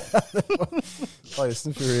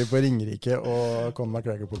 Tyson Fury på Ringerike og Conor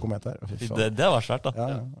McGregor på Komet her. Det var svært da.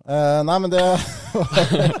 Nei, men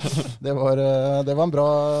det var en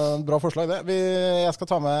bra forslag det. Jeg skal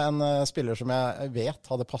ta med en spiller som jeg vet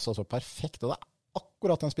hadde passet så perfekt, og det er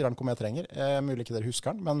akkurat den spilleren Komet trenger. Mulig ikke dere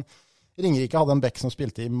husker den, men Ringerike hadde en bekk som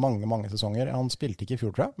spilte i mange sesonger. Han spilte ikke i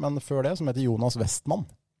fjor, tror jeg, men før det, som heter Jonas Westman.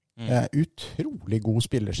 Utrolig god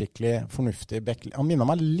spiller, skikkelig fornuftig bekk. Han minner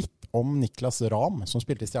meg litt om Niklas Ram, som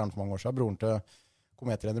spilte i Stjernen for mange år siden, broren til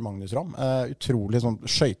komettrener Magnus Ram. Utrolig sånn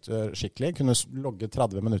skøyteskikkelig, kunne logge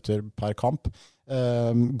 30 minutter per kamp.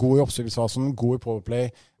 God i oppspillsfasen, god i powerplay,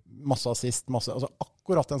 masse assist, altså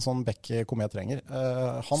akkurat en sånn bekk Komet trenger.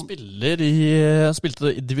 Han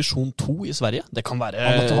spilte i divisjon 2 i Sverige. Det kan være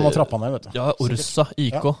Han har trappet ned, vet du. Ja, Orsa,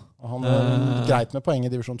 IK. Ja, han greit med poeng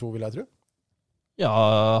i divisjon 2, vil jeg tro. Ja,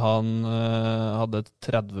 han hadde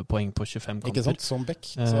 30 poeng på 25 kamper. Ikke sant, som bekk.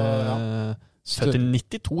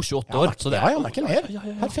 70-92, 28 år. Så det han er ikke mer.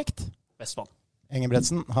 Perfekt. Vestmann.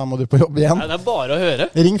 Engebretsen, her må du på jobb igjen. Nei, det er bare å høre.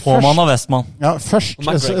 Ring først. Aamann og Westman. Ja, først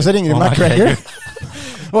så ringer du McGregor.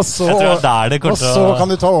 Og så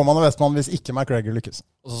kan du ta Aamann og Westman hvis ikke McGregor lykkes.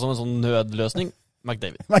 Og så som en sånn nødløsning,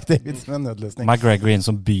 McDavid. McDavid som en nødløsning. McGregor inn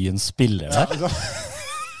som byens spiller der.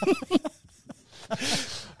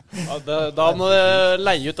 Ja, da må du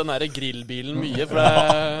leie ut den der grillbilen mye, for det...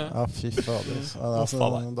 Ja, fy fader.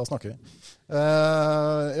 Da snakker vi.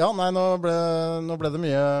 Nå ble det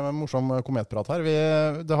mye morsom kometprat her.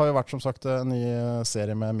 Det har jo vært, som sagt, en ny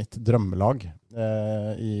serie med mitt drømmelag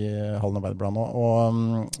i Hallen Arbeiderblad nå. Og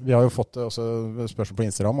vi har jo fått også spørsmål på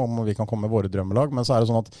Instagram om vi kan komme med våre drømmelag, men så er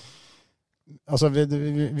det sånn at altså,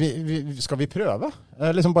 skal vi prøve?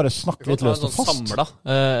 Liksom bare snakke litt løst og fast. Samlet,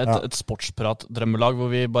 et sportsprat-drømmelag hvor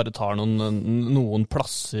vi bare tar noen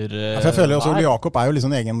plasser. For jeg føler jo også, Ole Jakob er jo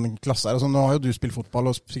liksom en egen klasse her. Altså, nå har jo du spilt fotball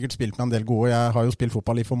og sikkert spilt med en del gode. Jeg har jo spilt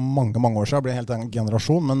fotball for mange år siden. Jeg ble helt en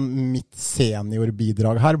generasjon, men mitt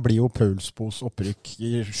seniorbidrag her blir jo Paulsbos opprykk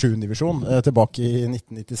i 7. divisjon tilbake i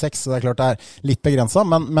 1996. Så det er klart det er litt begrenset,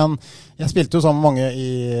 men jeg spilte jo sammen med mange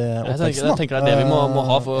i oppveksten. Jeg tenker det er det vi må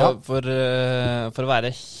ha for å være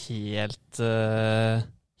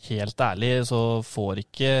helt ærlig, så får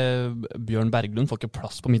ikke Bjørn Berglund ikke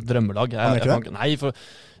plass på mitt drømmelag. Jeg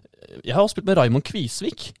har spilt med Raimond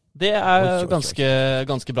Kvisvik. Det er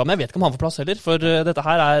ganske bra, men jeg vet ikke om han får plass heller, for dette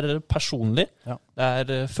her er personlig. Ja. Det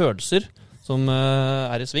er følelser som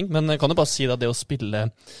er i sving, men jeg kan jo bare si at det å spille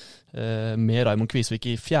med Raimond Kvisvik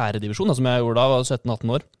i 4. divisjon, som jeg gjorde da, var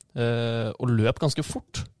 17-18 år, og løp ganske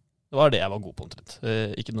fort. Det var det jeg var god på omtrent.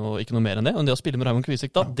 Ikke noe mer enn det. Og det å spille med Raimond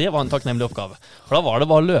Kvisvik da, det var en takknemlig oppgave. For da var det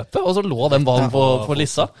bare å løpe, og så lå den ballen på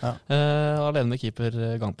lissa. Alene med keeper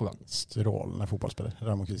gang på gang. Strålende fotballspiller,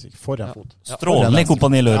 Raimond Kvisvik. For en fot. Strålende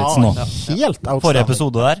Kompani Løritzen nå. Helt outstanding. Forrige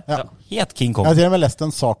episode der. Helt King Kong. Jeg har til og med lest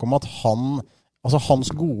en sak om at hans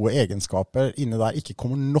gode egenskaper inne der ikke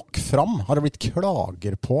kommer nok fram. Har det blitt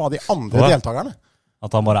klager på av de andre deltakerne? At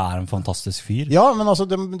han bare er en fantastisk fyr? Ja, men altså,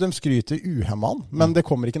 de skryter uhemmet han, men det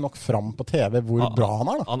kommer ikke nok fram på TV hvor bra han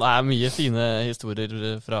er da. Han er mye fine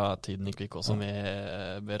historier fra tiden i Kvikk også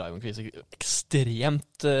med Raimond Kvisvik.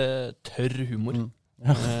 Ekstremt tørr humor.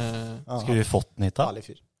 Skulle vi fått den hit da?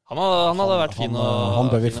 Han hadde vært fin han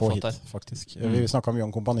bør vi få hit, faktisk. Vi snakket mye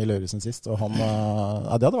om Kompani Løritzen sist, og det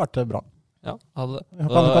hadde vært bra. Ja, hadde det.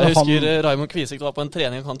 Jeg husker Raimond Kvisvik var på en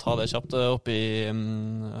trening, og kan ta det kjapt opp i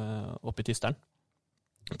Tisteren.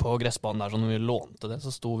 På gressbanen der, så når vi lånte det, så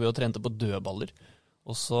sto vi og trente på dødballer.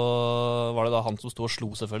 Og så var det da han som sto og slo,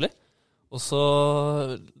 selvfølgelig. Og så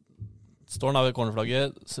står han der ved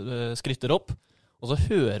cornerflagget, skritter opp, og så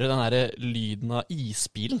hører den der lyden av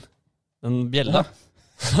isbilen, den bjella.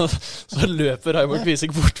 Så løper Raimond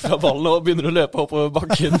Kvisvik bort fra ballen og begynner å løpe oppover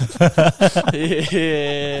bakken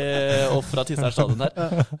opp fra Tisteren stadion der.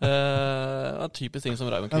 Typisk ting som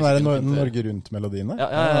Raimond Kvisvik. Det er Norge Rundt-melodien der.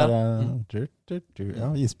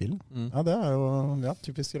 Ja, isbilen. Ja, det er jo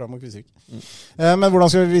typisk Raimond Kvisvik. Men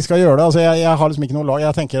hvordan vi skal gjøre det? Altså, jeg har liksom ikke noe lag.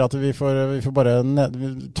 Jeg tenker at vi får bare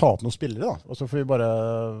ta opp noen spillere da, og så får vi bare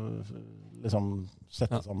liksom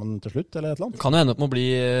sette sammen til slutt, eller et eller annet. Det kan jo ende opp med å bli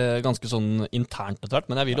ganske sånn internt etter hvert,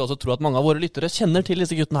 men jeg vil jo også tro at mange av våre lyttere kjenner til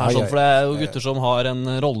disse guttene her, for det er jo gutter som har en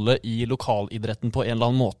rolle i lokalidretten på en eller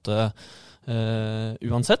annen måte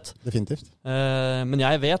uansett. Definitivt. Men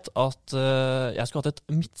jeg vet at jeg skulle hatt et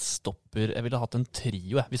midtstopper, jeg ville hatt en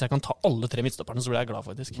trio. Hvis jeg kan ta alle 3 midtstopperne, så blir jeg glad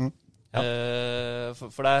faktisk.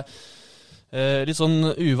 For det er litt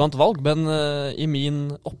sånn uvant valg, men i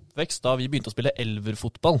min oppvekst, da vi begynte å spille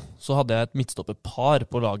elverfotball, så hadde jeg et midtstopperpar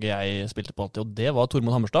på laget jeg spilte på alltid, og det var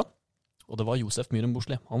Tormod Hammerstad, og det var Josef Myhren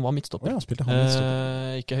Borsli. Han var midtstopper.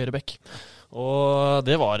 Ikke høyre bekk. Og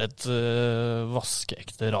det var et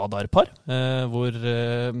vaskeekte radarpar, hvor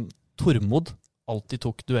Tormod alltid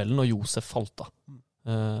tok duellen, og Josef falt av.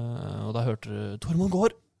 Og da hørte du Tormod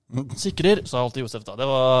går! Sikrer, sa alltid Josef da. Det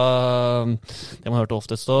var det man hørte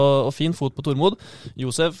oftest. Og fin fot på Tormod.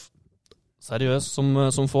 Josef, seriøs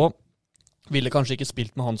som få. Ville kanskje ikke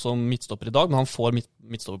spilt med han som midtstopper i dag, men han får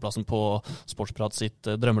midtstopperplassen på Sportsprat sitt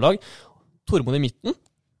drømmelag. Tormod i midten,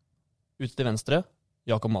 ute til venstre,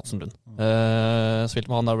 Jakob Madsen Lund.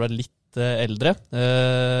 Spilte med han da ble litt eldre.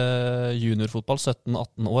 Juniorfotball,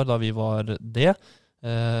 17-18 år da vi var det.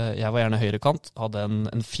 Jeg var gjerne høyrekant, hadde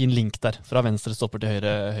en fin link der, fra venstre stopper til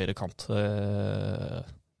høyre kant.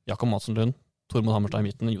 Jakob Madsen Lund, Tormod Hammerstad i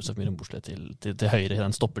midten, Josef Myhren Borsli til høyre i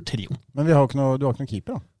den stopper-trioen. Men du har ikke noen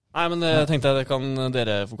keeper da? Nei, men jeg tenkte det kan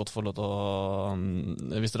dere få godt få lov til å,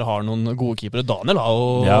 hvis dere har noen gode keepere. Daniel har jo...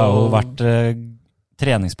 Jeg har jo vært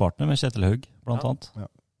treningspartner med Kjetil Haug, blant annet. Ja.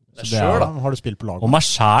 Selv da. Har du spilt på lag? Og meg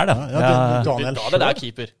selv, Daniel er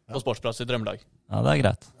keeper på Sportsprat sitt drømmelag. Ja, det er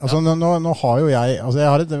greit. Altså, nå har jo jeg... Altså,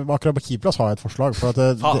 akkurat på keeperplass har jeg et forslag. For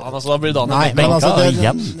at da blir Daniel... Nei, men altså,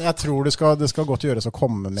 jeg tror det skal godt gjøres å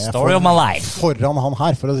komme med Story of my life. Foran han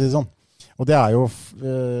her, for å si det sånn. Og det er jo,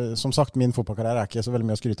 som sagt, min fotballkarriere er ikke så veldig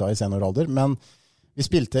mye å skryte av i senioralder, men Vi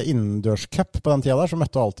spilte innendørscup på den tida der, så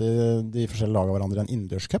møtte alltid de forskjellige lagene hverandre en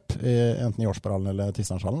innendørscup, enten i Årsparhallen eller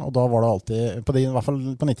Tisdagshallen. Og da var det alltid, i hvert fall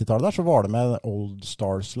på 90-tallet der, så var det med Old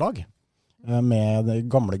Stars-lag. Med de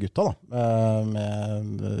gamle gutta da,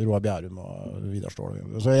 med Roar Bjærum og Vidar Ståhl.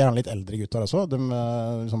 Så gjerne litt eldre gutter også, de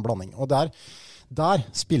sånn blanding. Og der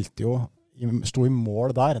spilte jo, sto i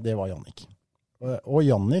mål der, det var Jannik. Og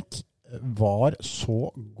Jannik var så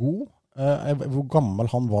god. Hvor gammel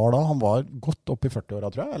han var da? Han var godt opp i 40-åra,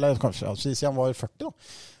 tror jeg. Eller kanskje, altså, si han var 40 da.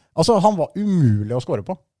 Altså, han var umulig å score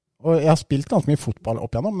på. Og jeg har spilt ganske mye fotball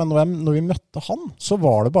opp igjennom, men når vi møtte han, så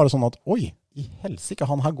var det bare sånn at, oi, i helsike,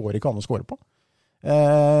 han her går ikke an å score på.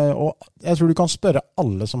 Og jeg tror du kan spørre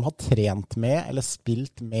alle som har trent med, eller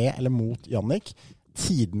spilt med, eller mot Jannik,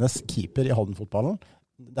 tidenes keeper i Halden-fotballen.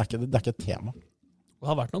 Det er ikke et tema. Det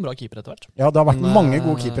har vært noen bra keepere etter hvert. Ja, det har vært mange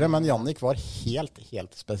gode keepere, men Jannik var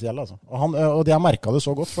helt spesiell. Altså. Og jeg merket det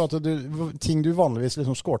så godt, for at ting du vanligvis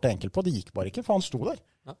liksom skårte enkelt på, det gikk bare ikke, for han sto der.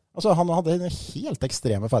 Ja. Altså, han hadde helt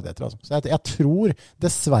ekstreme ferdigheter. Altså. Så jeg tror,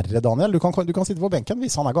 dessverre, Daniel, du kan sitte på benken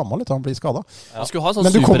hvis han er gammel, til han blir skadet. Ja. Man skulle ha en sånn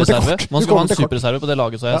superreserve. Man skulle ha en superreserve på det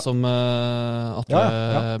laget, så jeg, som Atle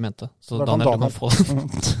mente. Så Daniel, du kan få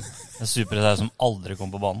en superreserve som aldri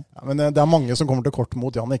kom på banen. Ja, men det er mange som kommer til kort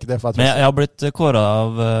mot Jannik. Men jeg har blitt kåret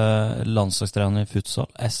av landslagstrener i futsal,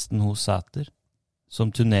 Esten Ho Sæter,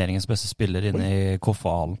 som turneringens beste spiller inne i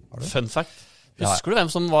Koffa-hallen. Fun fact. Husker du hvem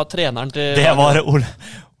som var treneren til... Det var Ole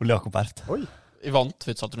Jakob Ert. Oi. I vant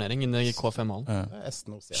futsal-turnering inne i KFM-hallen. Ja.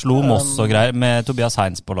 Slo Moss og greier, med Tobias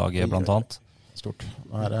Heinz på laget, blant annet. Stort.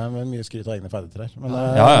 Nå er det mye skryt av egne ferdigheter her.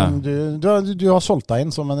 Men du har solgt deg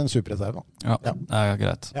inn som en superreserve. Ja, det er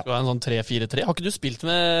greit. Ja. Du har en sånn 3-4-3. Har ikke du spilt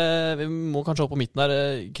med, vi må kanskje opp på midten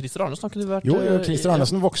der, Christer Arnesen? Har ikke du vært... Jo, Christer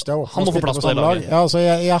Arnesen vokste jeg opp. Han må få plass på det laget. Ja, altså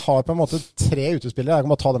jeg har på en måte 3 utespillere, jeg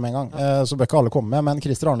kan bare ta dem en gang, så bør ikke alle komme med, men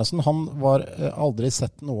Christer Arnesen, han var aldri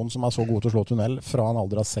sett noen som er så god til å slå tunnel fra en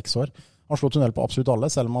alder av 6 år. Han slo tunnel på absolutt alle,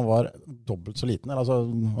 selv om han var dobbelt så liten. Altså,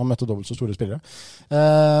 han møtte dobbelt så store spillere.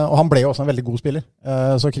 Og han ble jo også en veldig god spiller.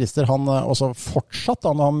 Så Christer, han også fortsatt,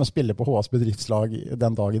 da, når han spiller på HAs bedriftslag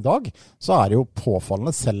den dag i dag, så er det jo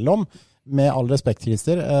påfallende, selv om, med all respekt,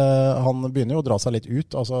 Christer, han begynner jo å dra seg litt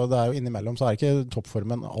ut. Altså, det er jo innimellom, så er ikke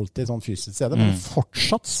toppformen alltid sånn fysisk stedet, men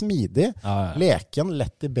fortsatt smidig, leken,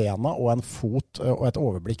 lett i bena, og en fot og et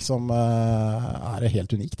overblikk som er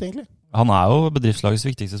helt unikt, egentlig. Han er jo bedriftslagets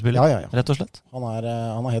viktigste spiller, rett og slett. Han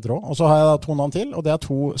er helt rå. Og så har jeg 2 navn til, og det er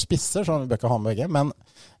 2 spisser, så vi bør ikke ha med begge. Men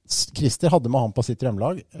Christer hadde med han på sitt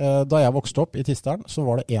drømmelag. Da jeg vokste opp i Tisteren, så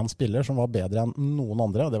var det 1 spiller som var bedre enn noen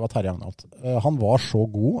andre, og det var Terje Agnholt. Han var så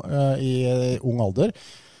god i ung alder.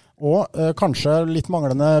 Og kanskje litt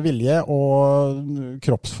manglende vilje og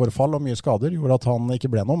kroppsforfall og mye skader gjorde at han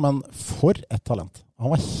ikke ble noe, men for et talent. Han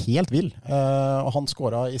var helt vill, og han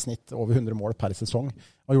skåret i snitt over 100 mål per sesong,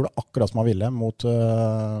 og gjorde akkurat som han ville mot,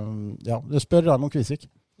 det spør Raimond Kvisvik.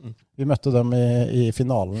 Vi møtte dem i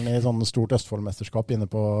finalen i sånn stort Østfold-mesterskap inne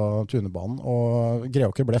på Tunebanen, og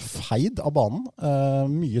Greåker ble feid av banen,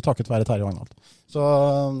 mye takket være Terje Agnholt. Så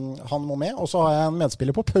han må med, og så har jeg en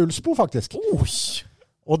medspiller på Paulsbo, faktisk.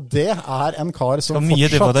 Og det er en kar som fortsatt... Mye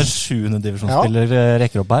til at det er 7. divisjonsspiller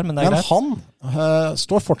rekker opp her, men det er greit. Men han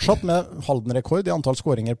står fortsatt med Halden-rekord i antall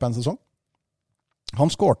skåringer på en sesong.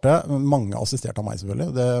 Han skårte mange assistert av meg,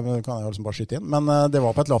 selvfølgelig. Det kan jeg liksom bare skyte inn. Men det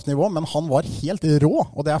var på et lavt nivå. Men han var helt rå,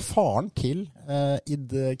 og det er faren til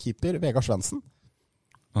id-keeper Vegard Svendsen.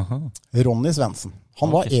 Ronny Svendsen. Han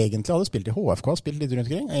var egentlig, hadde spilt i HFK, spilt litt rundt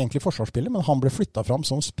omkring, egentlig forsvarsspiller, men han ble flyttet fram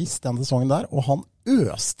som spiss den sesongen der, og han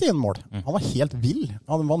øste inn mål. Han var helt vill.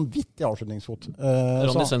 Han hadde en vanvittig avslutningsfot.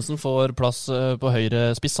 Ronny Svendsen får plass på høyre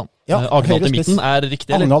spiss, han. Ja, Agnholt i midten er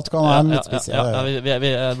riktig, eller? Agnholt kan være midtspiss.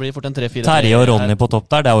 Vi blir fort en 3-4. Terje og Ronny på topp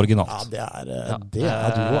der, det er originalt. Ja, det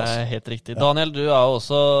er du, altså. Helt riktig. Daniel, du har jo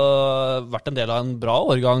også vært en del av en bra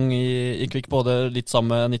årgang i Kvikk, både litt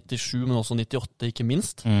samme 97, men også 98, ikke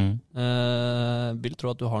minst. Vil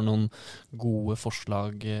tro at du har noen gode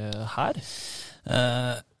forslag her.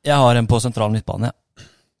 Jeg har en på sentral midtbane,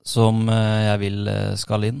 som jeg vil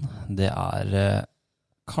skal inn. Det er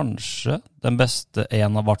kanskje den beste, i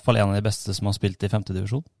hvert fall en av de beste som har spilt i 5.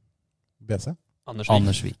 divisjon. BC?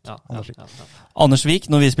 Anders Vik. Anders Vik,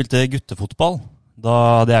 når vi spilte guttefotball, da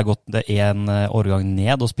hadde jeg gått en årgang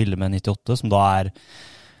ned og spille med 98, som da er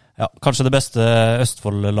kanskje det beste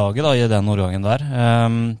Østfold-laget da, i den årgangen der.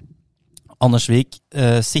 Anders Vik,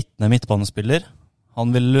 sittende midtbanespiller, han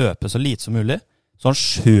vil løpe så lite som mulig, så han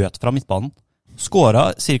skjøt fra midtbanen.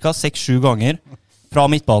 Skåret ca. 6-7 ganger fra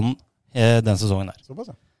midtbanen den sesongen der.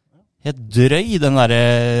 helt drøy, den der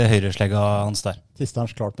høyreslegga hans der.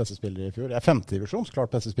 Tisterens klart beste spiller i fjor. 5. divisjons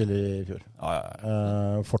klart beste spiller i fjor.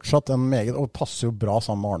 Fortsatt en meget, og passer jo bra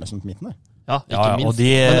sammen med Arnesen på midten der. Ja, ikke minst.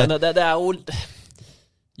 Men det er jo...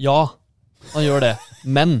 Ja, han gjør det.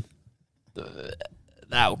 Men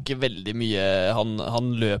det er jo ikke veldig mye...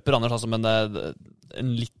 Han løper, Anders, altså, men det er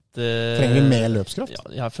en litt... Trenger vi mer løpskraft? Ja,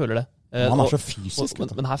 jeg føler det. Han er så fysisk.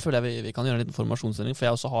 Men her føler jeg vi kan gjøre en liten formasjonssending, for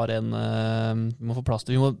jeg også har vi må få plass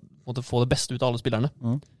til, vi må få det beste ut av alle spillerne.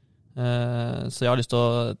 Så jeg har lyst til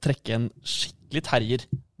å trekke en skikkelig terrier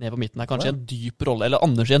ned på midten her, kanskje en dyp rolle, eller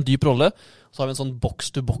Anders i en dyp rolle, så har vi en sånn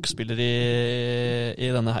box-to-box-spiller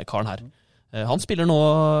i denne her karen her. Han spiller nå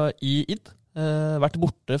i ID, vært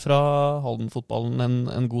borte fra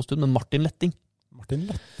Halden-fotballen en god stund, men Martin Letting. Martin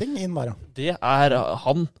Letting inn der, ja. Det er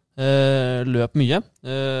han. Løp mye.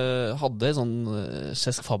 Hadde sånn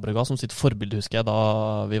Cesc Fabregas som sitt forbilde, husker jeg, da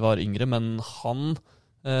vi var yngre, men han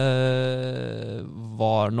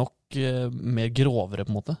var nok mer grovere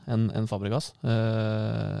på en måte enn Fabregas.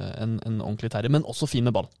 En ordentlig terrier, men også fin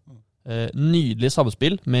med ball. Nydelig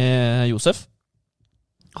samspill med Josef.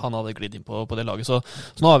 Han hadde glidd inn på det laget, så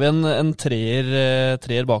nå har vi en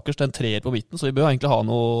treer bakerst, en treer på midten, så vi bør egentlig ha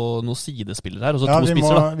noen sidespillere her, og så to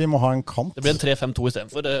spisser da. Vi må ha en kant. Det blir en 3-5-2 i stedet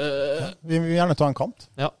for. Vi er nødt til å ha en kant.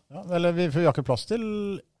 Ja. Eller vi har ikke plass til...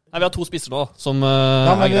 Nei, vi har to spisser nå, som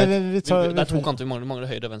men er greit. Det er to kanter, vi mangler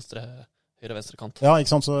høyre og venstre kant. Ja,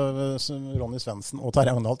 ikke sant, så Ronny Svendsen og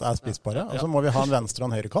Terje Agnalt er spissbare, og så må vi ha en venstre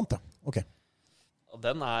og en høyre kant, ja. Ok. Og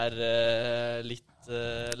den er litt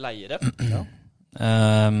leiere. Ja.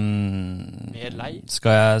 Mer lei.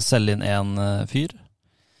 Skal jeg selge inn en fyr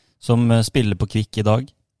som spiller på Kvikk i dag,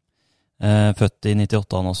 født i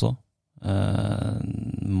 98 han også,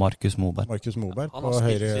 Markus Moberg på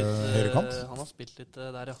høyre kant. Han har spilt litt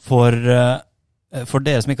der, ja. For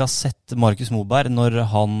dere som ikke har sett Markus Moberg, når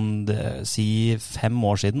han sier 5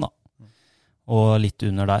 år siden da, og litt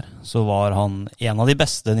under der, så var han en av de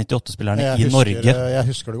beste 98-spillerne i Norge. Jeg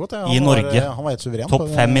husker det godt. Ja. Han var helt suveren. Topp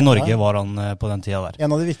 5 i Norge var han på den tida der.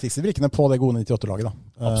 En av de viktigste brikkene på det gode 98-laget da.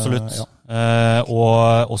 Absolutt.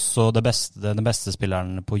 Og også den beste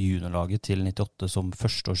spilleren på juniorlaget til 98 som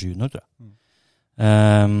førsteårsjunior, tror jeg.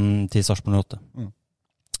 Til Sarpsborg 08.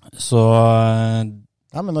 Så...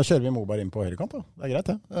 Ja, men nå kjører vi Moberg inn på høyrekant da. Det er greit,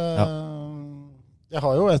 det. Jeg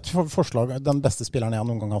har jo et forslag, den beste spilleren jeg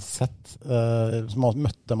noen gang har sett, som har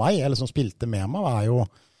møtte meg, eller som spilte med meg, er jo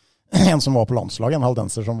en som var på landslaget, en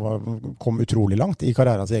haldenser som kom utrolig langt i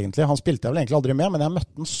karrieren sin egentlig. Han spilte jeg vel egentlig aldri med, men jeg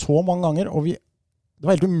møtte han så mange ganger, og det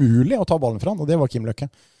var helt umulig å ta ballen fra han, og det var Kim Løkke.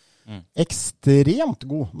 Ekstremt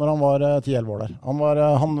god når han var 10-11 år der.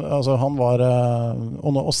 Han var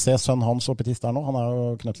å se sønnen hans oppe i tist der nå, han er jo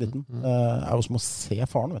knøttliten, er jo som å se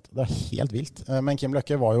faren, vet du. Det er helt vilt. Men Kim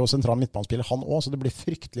Løkke var jo sentral midtbanespiller, han også, så det blir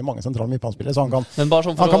fryktelig mange sentrale midtbanespillere, så han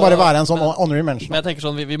kan bare være en sånn honorary mention. Men jeg tenker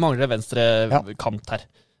sånn, vi mangler venstre kant her.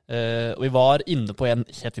 Og vi var inne på en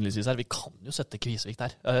helt innledningsvis her. Vi kan jo sette Kvisvik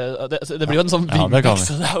der. Det blir jo en sånn vingveks.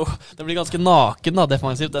 Det blir ganske naken da,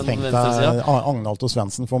 defensivt. Tenk deg, Agnalt og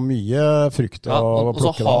Svendsen får mye frukt å plukke.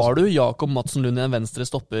 Og så har du Jakob Madsen Lund i den venstre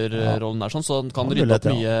stopperrollen der, sånn, så han kan rydde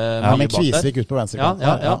opp mye med Kvisvik ut på venstre kant.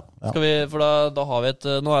 Ja. Skal vi, for da har vi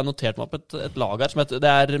nå har jeg notert meg opp et lag her, som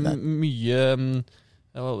det er mye...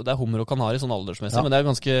 Det er hummer og kanari sånn aldersmessig, men det er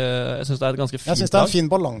jeg synes det er et ganske fint lag. Jeg synes det er en fin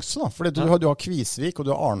balanse da, fordi du har Kvisvik og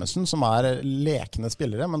du har Arnesen som er lekende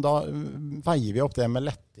spillere, men da veier vi opp det med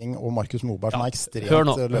Letting og Markus Moberg som er ekstremt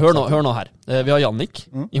Hør nå her. Vi har Jannik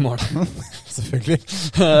i mål. Selvfølgelig.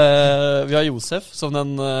 Vi har Josef som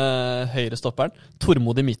den høyre stopperen,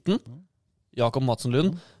 Tormod i midten, Jakob Madsen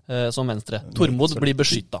Lund som venstre. Tormod blir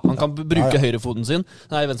beskyttet. Han kan bruke venstrefoten sin,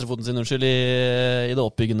 i det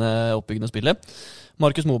oppbyggende spillet.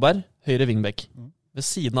 Markus Moberg, høyre vingbekk. Ved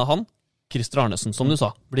siden av han, Christer Arnesen, som du sa,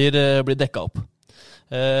 blir dekket opp.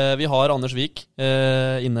 Vi har Anders Vik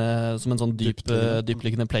inne som en sånn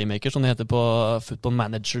dypliggende playmaker, som det heter på Football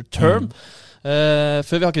Manager Term.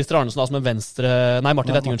 Før vi har Christer Arnesen som en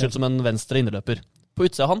Martin Letting som en venstre inneløper. På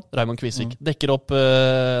utsida av han, Raymond Kvisvik. Dekker opp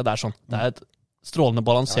der sånn. Det er et strålende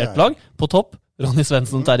balansert lag. På topp, Ronny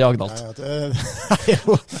Svendsen og Terje Agnalt. Det er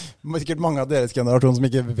jo sikkert mange av deres generasjon som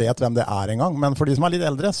ikke vet hvem det er engang, men for de som er litt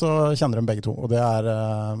eldre, så kjenner de begge to. Og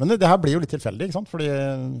men det her blir jo litt tilfeldig, ikke sant? Fordi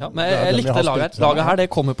men jeg likte laget her. Laget her, det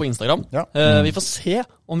kommer på Instagram. Ja. Vi får se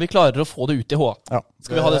om vi klarer å få det ut i HA. Ja.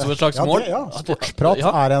 Skal vi ha det som et slags mål? Sportsprat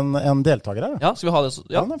er en deltaker her. Ja, skal vi ha det?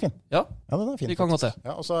 Ja, den er fin. Ja, den er fin. Vi kan godt se.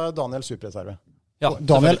 Ja, og så Daniel superreserve. Ja,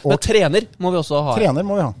 men trener må vi også ha. Trener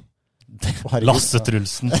må vi ha. Lasse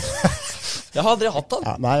Trulsen. Jeg har aldri hatt han.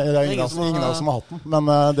 Ja, nei, det er ingen av oss som har hatt den, men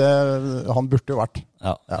han burde jo vært.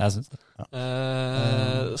 Ja, jeg synes det.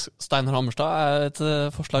 Steinar Hammerstad et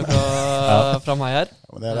forslag fra meg her.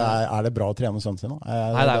 Men er det bra å trene sønnen sin nå?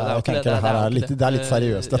 Nei, det er jo ikke det. Det er litt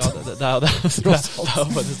seriøst, dette. Ja, det er jo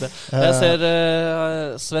faktisk det. Jeg ser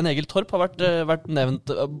Sven Egil Torp har vært nevnt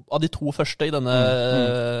av de 2 første i denne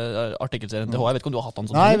artikkelserien til H. Jeg vet ikke om du har hatt han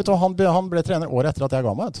sånn? Nei, vet du, han ble trener året etter at jeg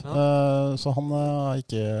ga meg ut. Så han har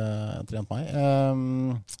ikke trent meg.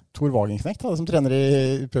 Tor Wagenknecht som trener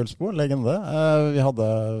i Pølsbo, legende. Vi hadde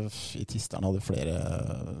i Tisteren hadde flere.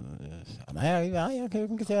 Nei, jeg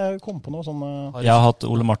kan ikke si jeg kom på noe sånn. Jeg har hatt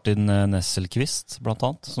Ole Martin Nesselqvist blant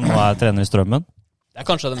annet, som nå er trener i Strømmen. Det er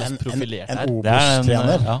kanskje det mest profilerte her. En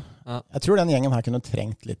Obos-trener. Jeg tror den gjengen her kunne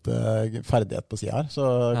trengt litt ferdighet på siden her, så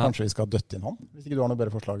kanskje vi skal døtte inn han, hvis ikke du har noe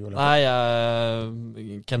bedre forslag. Ole.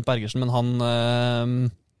 Nei, Kent Bergersen, men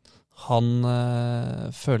han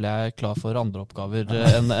føler jeg er klar for andre oppgaver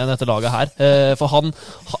enn dette laget her. For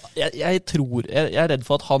jeg er redd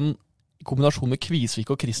for at han, i kombinasjon med Kvisvik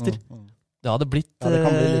og Christer, det hadde blitt det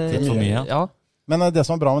kan bli litt for mye. Ja. Men det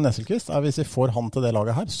som er bra med Nesselqvist, hvis vi får han til det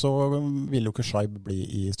laget her, så vil jo ikke Scheib bli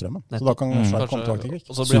i Strømmen. Så da kan Scheib komme tilbake til Kvik.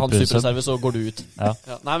 Og så blir han superservice, så går du ut. Ja.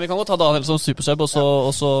 Nei, vi kan godt ta Daniel som supersub, og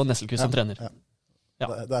så Nesselqvist som trener. Ja.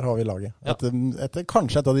 Der har vi laget.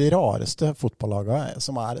 Kanskje et av de rareste fotballagene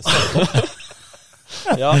som er satt opp.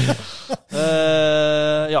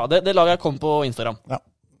 Det laget jeg kom på Instagram. Ja,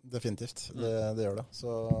 definitivt. Det gjør det. Så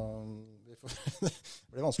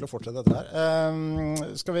det blir vanskelig å fortsette dette her.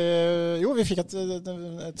 Skal vi... Jo, vi fikk et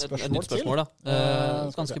spørsmål et nytt spørsmål, til.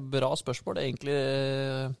 Ganske bra spørsmål, egentlig.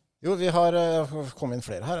 Jo, vi har kommet inn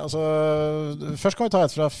flere her. Først kan vi ta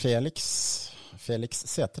et fra Felix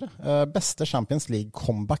Sætre. Beste Champions League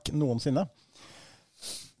comeback noensinne.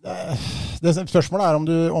 Det spørsmålet er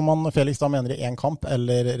om man Felix da mener i en kamp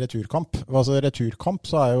eller returkamp. Altså returkamp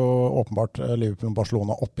så er jo åpenbart Liverpool og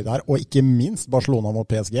Barcelona oppi der, og ikke minst Barcelona mot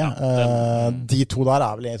PSG. De to der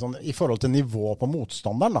er vel sånn, i forhold til nivå på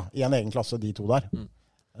motstanderen da, i en egen klasse, de to der.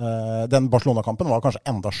 Den Barcelona-kampen var kanskje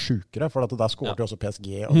enda sjukere, for at der skårte jo også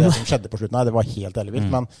PSG, og det som skjedde på slutten her, det var helt ellevilt,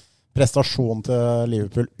 men prestasjonen til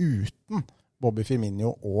Liverpool uten Bobby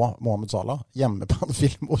Firmino og Mohamed Salah hjemme på en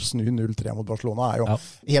film og snu 0-3 mot Barcelona er jo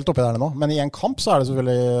helt oppi der nå. Men i en kamp så er det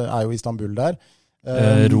selvfølgelig jo Istanbul der.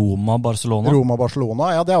 Roma-Barcelona.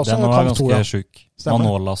 Roma-Barcelona, ja det er også den var kamp 2. ganske sjuk.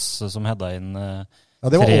 Manolas som hedda inn 3-0.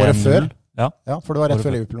 Ja, det var året før. Ja, for det var rett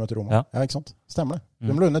før Liverpool møtte Roma. Ja, ikke sant? Stemmer det.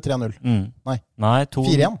 De ble under 3-0. Nei,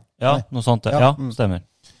 4-1. Ja, noe sånt. Ja, stemmer.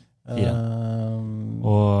 4-1.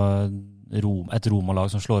 Og et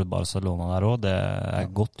Roma-lag som slår Barcelona der også, det er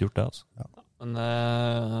godt gjort det, altså. Ja. Men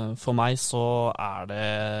for meg så er det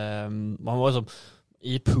man må liksom,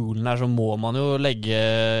 i poolen her så må man jo legge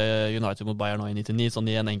United mot Bayern nå i 99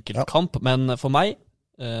 sånn i en enkelt kamp, men for meg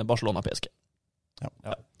Barcelona PSG.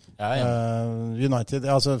 United,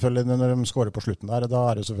 selvfølgelig når de skårer på slutten der, da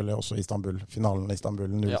er det selvfølgelig også Istanbul, finalen i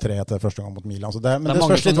Istanbul 0-3 etter første gang mot Milan. Men det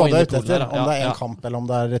spørs litt hva det er ute etter, om det er en kamp eller om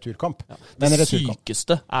det er returkamp. Det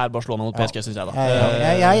sykeste er Barcelona mot PSG, synes jeg da.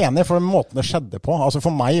 Jeg er enig for måten det skjedde på. Altså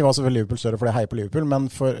for meg var selvfølgelig Liverpool større fordi jeg heier på Liverpool, men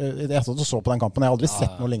jeg så på den kampen, jeg har aldri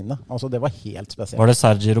sett noe lignende. Altså det var helt spesielt. Var det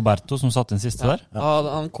Sergi Roberto som satt inn siste der? Ja,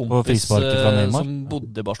 han kompis som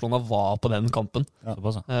bodde i Barcelona var på den kampen.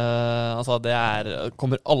 Altså det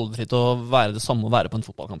kommer aldri til å være det samme å være på en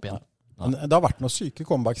fotballkamp igjen. Men det har vært noen syke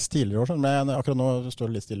comebacks tidligere år, men akkurat nå står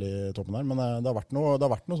det litt stille i toppen her, men det har vært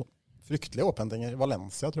noe fryktelige åpenhentinger.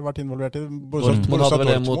 Valencia tror jeg har vært involvert i. Dortmund hadde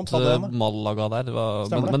vel det mot Malaga der.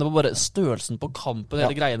 Men det var bare størrelsen på kampen,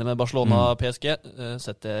 hele greiene med Barcelona-PSG,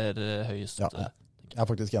 setter høyest. Jeg er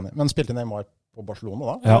faktisk enig. Men spilte Neymar på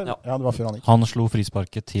Barcelona da? Ja, det var før han gikk. Han slo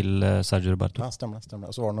frisparket til Sergio Roberto. Ja, stemmer.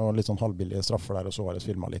 Og så var det noe litt sånn halvbillige straffer der, og så var det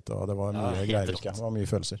filmet litt, og det var mye greier. Det var mye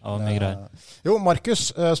følelser. Ja, mye greier. Jo, Markus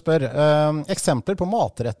spør, eksempler på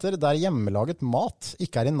matretter der hjemmelaget mat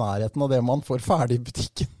ikke er i nærheten av det man får ferdig i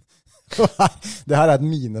butikken. Det her er et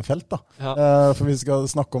minefelt da. For vi skal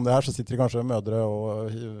snakke om det her, så sitter det kanskje mødre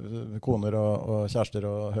og koner og kjærester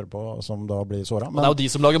og hører på, som da blir såret. Men det er jo de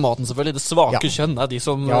som lager maten selvfølgelig, det svake kjønn er de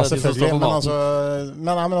som står for maten.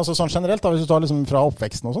 Men altså sånn generelt da, hvis du tar liksom fra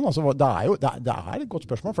oppveksten og sånn, altså, det er et godt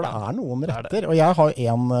spørsmål, for det er noen retter, og jeg har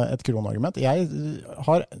et kronargument.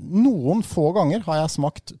 Noen få ganger har jeg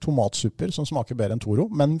smakt tomatsupper som smaker bedre enn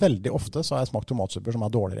Toro, men veldig ofte så har jeg smakt tomatsupper som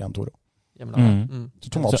er dårligere enn Toro.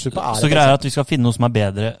 Så greier at vi skal finne noe som er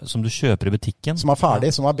bedre, som du kjøper i butikken, som er ferdig,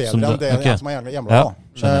 som er bedre enn det som er hjemmelaget.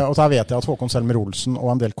 Og så vet jeg at Håkon Selmer Olsen og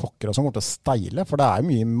en del kokker og sånn går til å steile, for det er jo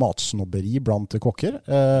mye matsnobberi blant kokker,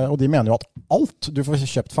 og de mener jo at alt du får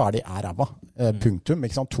kjøpt ferdig er ræva. Punktum,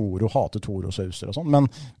 ikke sant? Toro, hater Toro-sauser og sånn,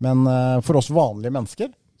 men for oss vanlige mennesker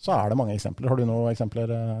så det mange eksempler. Har du noen eksempler?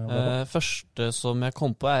 Første som jeg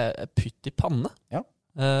kom på pytt i panne. Ja.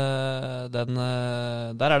 Der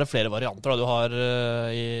det flere varianter. Da. Du har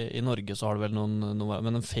i Norge så har du vel noen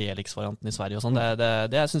men den Felix-varianten i Sverige og sånn,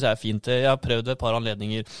 det synes jeg fint. Jeg har prøvd et par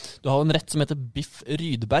anledninger. Du har en rett som heter Biff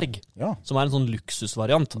Rydberg, som en sånn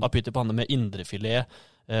luksusvariant av pytt i panne med indrefilet,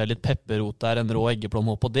 litt pepperrot der, en rå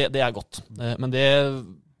eggeplomhopp, og det godt. Men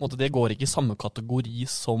det går ikke i samme kategori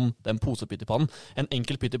som den posepytt i pannen. En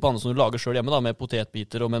enkel pytt i panne som du lager selv hjemme da, med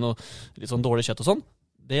potetbiter og med noe litt sånn dårlig kjøtt og sånn,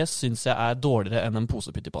 det synes jeg dårligere enn en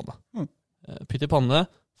posepytt i panne. Pytt i panne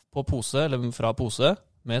på pose, eller fra pose,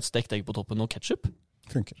 med et stekt egg på toppen og ketchup.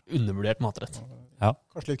 Funker. Undervurdert matrett. Ja.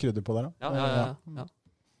 Kanskje litt krydder på der da. Ja.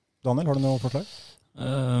 Daniel, har du noe forslag?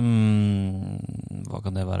 Hva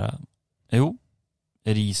kan det være? Jo,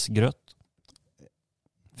 risgrøt.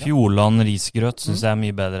 Fjordland risgrøt synes jeg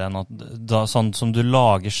mye bedre enn at sånn som du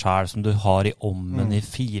lager selv, som du har i ovnen i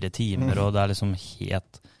 4 timer, og det liksom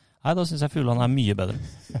helt... Nei, da synes jeg Fjordland mye bedre.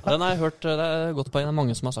 Ja, den har jeg hørt, det godt poeng, det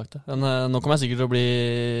mange som har sagt det. Nå kommer jeg sikkert til å bli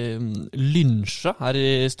lynsja her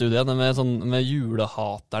i studiet med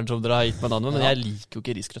julehateren som dere har gitt meg navnet, men jeg liker jo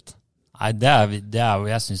ikke risgrøt. Nei,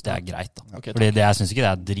 jeg synes det greit da. Okay, fordi jeg synes ikke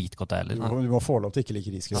det dritgodt heller. Du må få lov til ikke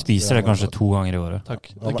like risgrøt. Spiser det kanskje 2 ganger i året.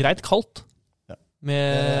 Takk. Det greit kaldt.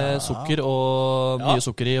 Med sukker og mye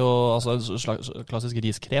sukker i, og altså en slags klassisk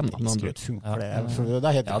riskrem. Risgrøt funker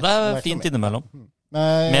det. Det fint innimellom.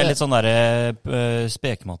 Med litt sånn der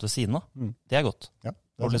spekemat ved siden av. Det godt. Ja,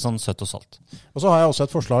 og litt sånn søtt og salt. Og så har jeg også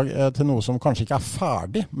et forslag til noe som kanskje ikke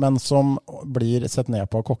ferdig, men som blir sett ned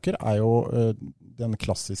på av kokker, jo den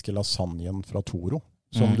klassiske lasagnen fra Toro,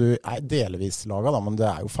 som du delvis laget, da, men det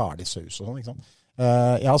jo ferdig saus og sånn, ikke sant?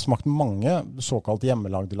 Jeg har smakt mange såkalt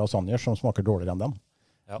hjemmelagde lasagner som smaker dårligere enn den.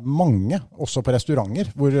 Ja. Mange, også på restauranter,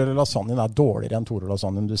 hvor lasagnen dårligere enn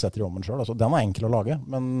Toro-lasagnen du setter i ovnen selv. Altså, den enkel å lage,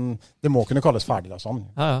 men det må kunne kalles ferdig lasagne.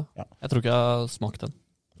 Ja. Jeg tror ikke jeg har smakt den,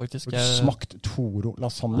 faktisk. Har du smakt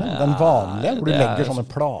Toro-lasagne? Den vanlige, hvor du legger sånne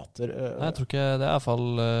plater? Nei, jeg tror ikke det i hvert fall...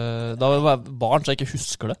 Da var jeg barn, så jeg ikke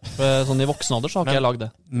husker det. Sånn i voksen alder så har ikke jeg lagd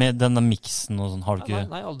det. Med denne miksen og sånn, har du ikke...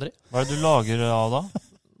 Nei, aldri. Hva det du lager av da?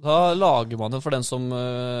 Da lager man det, for den som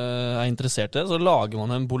interessert i det, så lager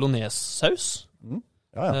man en bolognese-saus.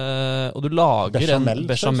 Og du lager en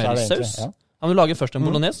bechamel-saus. Ja, men du lager først en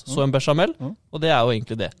bolognese, så en bechamel, og det jo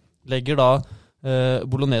egentlig det. Legger da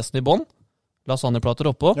bolognesen i bånd, lasagneplater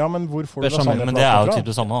oppå. Ja, men hvor får du lasagneplater fra? Men det jo typ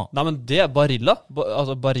det samme. Nei, men det Barilla,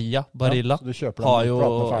 altså Barilla, så du kjøper har jo,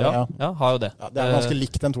 ferdig, har jo det. Ja, det ganske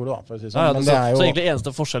likt en Toro da, for å si sånn. Ja, men så egentlig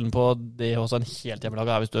eneste forskjellen på det hos en helt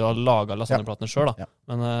hjemmelaget hvis du har laget lasagneplatene selv da.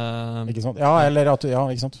 Men, ikke sant? Ja, eller at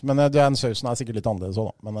ikke sant? Men den sausen sikkert litt annerledes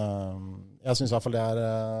også da. Men jeg synes i hvert fall det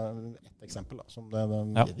et eksempel da. Som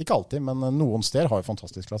ikke alltid, men noen steder har jo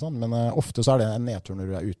fantastisk lasagne. Men ofte så det en nedtur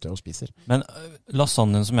når du ute og spiser. Men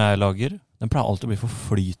lasagnen som jeg lager, den pleier alltid å bli for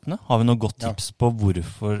flytende. Har vi noe godt tips på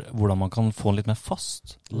hvordan man kan få den litt mer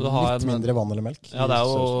fast? Litt mindre vann eller melk? Ja, det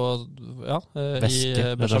jo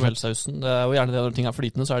i bechamelsausen. Det jo gjerne det når ting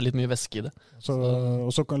flytende, så det litt mye væske i det. Og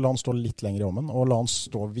så la den stå litt lenger i ovnen, og la den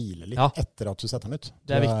stå og hvile litt etter at du setter den ut.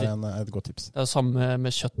 Det viktig. Et godt tips. Det samme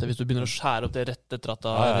med kjøttet. Hvis du begynner å skjære opp det rett etter at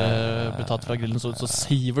det blitt tatt fra grillen, så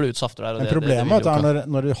siver det ut safter der. Men problemet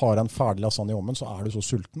når du har en ferdig lasagne i ovnen, så du så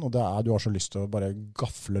sulten, og du har så lyst til å bare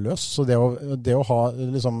gafle løs. Så det å ha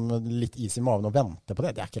liksom litt is i maven og vente på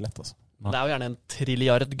det ikke lett, altså. Det jo gjerne 1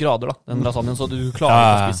 trilliard grader da, den lasagnen, så du klarer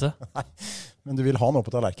ikke å spise. Nei, men du vil ha noe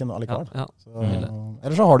på tallerken allikevel. Ja.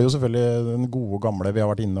 Ellers så har du jo selvfølgelig den gode gamle, vi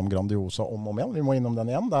har vært innom Grandiosa om igjen, vi må innom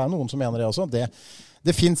den igjen. Det noen som mener det også.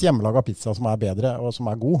 Det finnes hjemmelaget pizza som bedre og som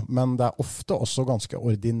god, men det ofte også ganske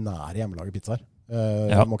ordinære hjemmelaget pizzaer.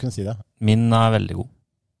 Du må kunne si det. Min veldig god.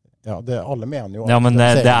 Ja, alle mener jo... Ja, men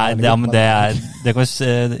jeg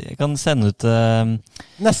kan sende ut...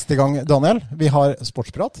 Neste gang, Daniel, vi har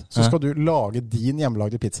Sportsprat, så skal du lage din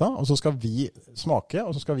hjemmelagde pizza, og så skal vi smake,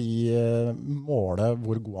 og så skal vi måle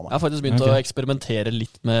hvor god han Jeg har faktisk begynt å eksperimentere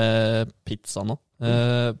litt med pizza nå.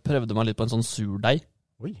 Prøvde meg litt på en sånn surdeig.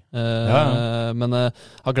 Men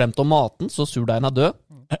har glemt om maten, så surdeigen død.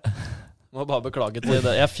 Må bare beklage til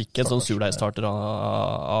det. Jeg fikk en sånn surdeigstarter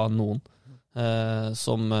av noen.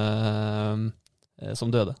 Som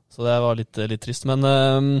døde. Så det var litt trist. Men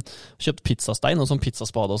kjøpt pizzastein og sånn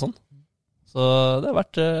pizzaspade og sånn. Så det har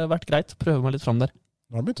vært greit. Prøve meg litt fram der.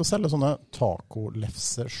 Nå har du begynt å selge sånne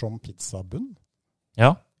tacolefser som pizzabunn.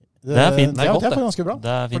 Ja, det fint. Det godt, det ganske bra.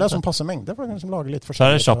 For det sånn passe mengde. For det som lager litt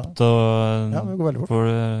så det kjapt og det går veldig fort.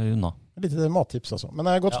 får unna. Litt mattips altså.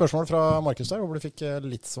 Men godt spørsmål fra Markus der, hvor du fikk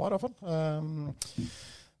litt svar i hvert fall.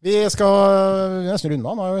 Vi skal nesten runde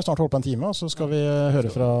av. Nå har vi snart holdt på en time, og så skal vi høre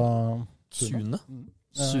fra Sune.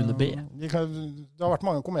 Sune B. Det har vært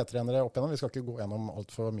mange komettrenere opp igjennom, vi skal ikke gå gjennom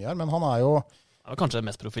alt for mye her, men han er jo... Det var kanskje det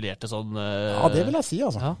mest profilerte sånn... Ja, det vil jeg si,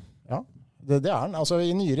 altså. Ja. Det er han. Altså,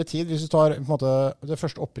 i nyere tid, hvis du tar på en måte, det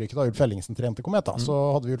første opprykket da Ulf Ellingsen trente Komet, da, så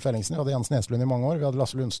hadde vi Ulf Ellingsen, vi hadde Jens Neslund i mange år, vi hadde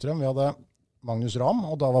Lasse Lundstrøm, vi hadde Magnus Ram,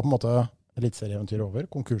 og da var på en måte elitserieeventyret over.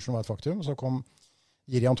 Konkursen var et faktum. Så kom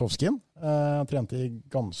Jiri Antovskin, trente i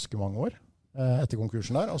ganske mange år etter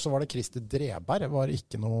konkursen der, og så var det Christer Dreberg, var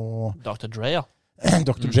ikke noe... Dr. Dre, ja.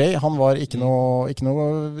 Dr. J, han var ikke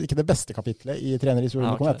det beste kapitlet i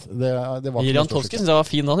trenerhistorien i Komet. Jiri Antovskin synes jeg var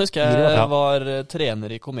fin. Han husker jeg var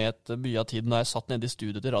trener i Komet mye av tiden da jeg satt nede i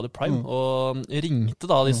studiet til Radio Prime, og ringte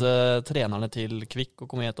da disse trenerne til Kvikk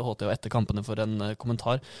og Komet og HT og etter kampene for en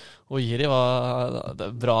kommentar. Og Jiri var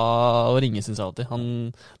bra å ringe, synes jeg alltid.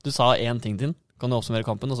 Du sa en ting til han. Kan du oppsummere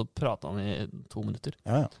kampen, og så pratet han i 2 minutter.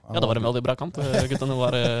 Ja, det var en veldig bra kamp. Guttene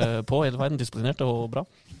var på hele veien, disiplinert og bra.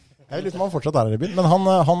 Jeg lurer på om han fortsatt her i byen, men han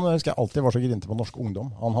husker jeg alltid var så grinte på norsk ungdom.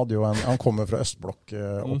 Han kommer fra Østblokk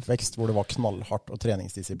oppvekst, hvor det var knallhardt og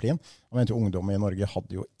treningsdisiplin. Han mente jo ungdom i Norge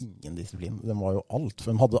hadde jo ingen disiplin. De var jo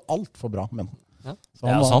de hadde alt for bra, men... Ja. Det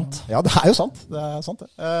er jo sant. Ja, det er jo sant. Det er sant det.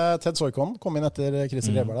 Ted Soikon kom inn etter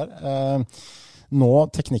Christer Dreberg der. Nå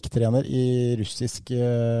teknikktrener i russisk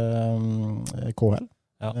KHL.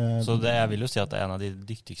 Ja, så jeg vil jo si at det er en av de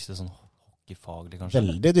dyktigste sånn faglig, kanskje.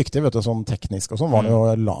 Veldig dyktig, vet du, sånn teknisk og sånn. Han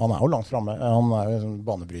er jo langt fremme. Han er jo sånn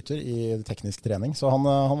banebryter i teknisk trening, så han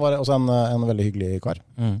var også en veldig hyggelig kar,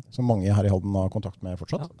 som mange her i Halden har kontakt med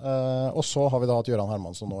fortsatt. Og så har vi da hatt Göran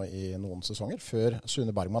Hermansson nå i noen sesonger, før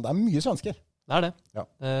Sune Bergman. Det er mye svensker. Det er det. Ja.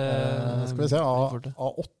 Skal vi se,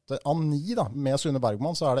 av 9 da, med Sune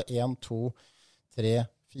Bergman, så er det 1, 2, 3,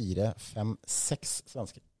 4, 5, 6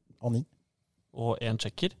 svensker. Av 9. Og en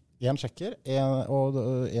tjekker. En tjekker,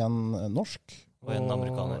 en norsk og en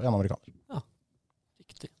amerikaner. Ja,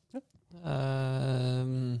 riktig. Ja.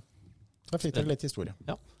 Da fikk dere litt historie.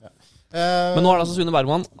 Ja. Men nå er det altså Sune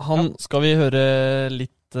Bergman. Han skal vi høre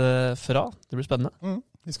litt fra. Det blir spennende.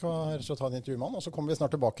 Vi skal rett og slett ha en intervju med han, og så kommer vi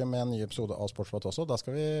snart tilbake med en ny episode av Sportsprat også. Der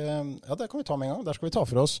skal det kan vi ta med en gang. Der skal vi ta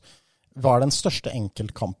for oss hva er den største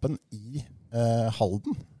enkeltkampen i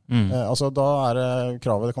Halden. Altså da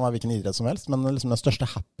kravet, det kan være hvilken idrett som helst, men liksom den største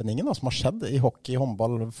happeningen da, som har skjedd i hockey,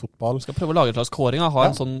 håndball, fotball. Skal prøve å lage en slags kåring, ha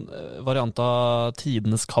en sånn variant av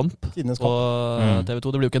Tidenes kamp på TV 2. Det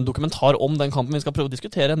blir jo ikke en dokumentar om den kampen, vi skal prøve å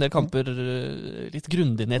diskutere en del kamper litt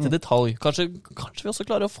grundig ned til detalj. Kanskje vi også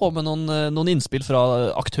klarer å få med noen innspill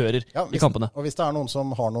fra aktører i kampene. Og hvis det er noen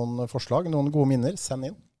som har noen forslag, noen gode minner,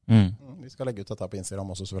 send inn. Vi skal legge ut dette på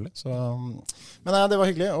Instagram også, selvfølgelig. Så, men det var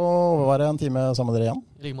hyggelig å være en time sammen med dere igjen.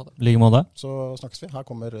 I like måte. Så snakkes vi. Her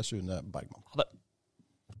kommer Sune Bergman. Ha det.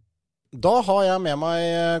 Da har jeg med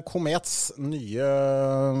meg Komets nye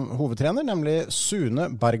hovedtrener, nemlig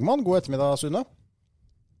Sune Bergman. God ettermiddag, Sune.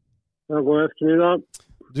 Ja, god ettermiddag.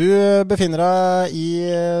 Du befinner deg i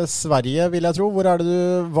Sverige, vil jeg tro.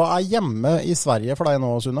 Hva er hjemme i Sverige for deg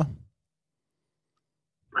nå, Sune?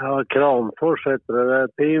 Ja, Kramfors heter det. Det er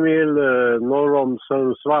 10 mil norr om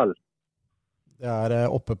Sundsvall. Det er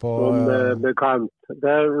oppe på... Som det er bekant. Det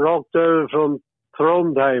er rakt over fra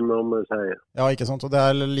Trondheim, om jeg sier. Ja, ikke sant. Og det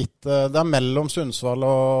er mellom Sundsvall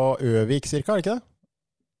og Øvik, cirka, er det ikke det?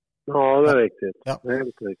 Ja, det er riktig. Ja.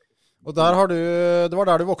 Helt riktig. Og det var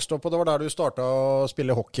der du vokste opp, og det var der du startet å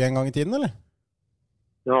spille hockey en gang i tiden, eller?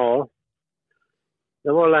 Ja.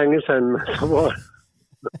 Det var lenge siden, men det var...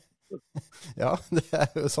 Ja, det er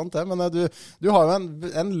jo sant det, men du har jo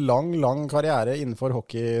en lang karriere innenfor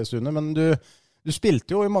hockey, Sune, men du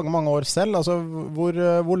spilte jo i mange år selv. Altså,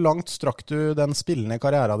 hvor langt strakk du den spillende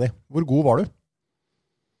karrieren din? Hvor god var du?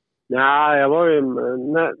 Ja, jeg var jo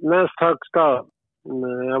nest högsta.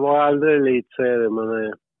 Jeg var aldri elitserie, men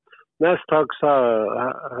nest högsta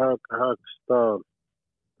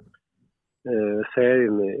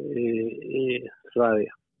serien i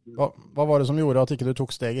Sverige. Hva var det som gjorde at ikke du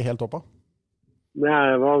tok steget helt opp av? Nei,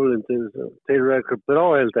 jeg var vel ikke tilrekkelig bra,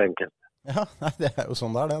 helt enkelt. Ja, det er jo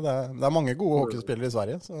sånn det er. Det er mange gode hockeyspillere i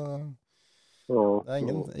Sverige, så det er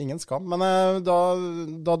ingen skam. Men da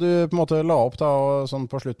du på en måte la opp da, og sånn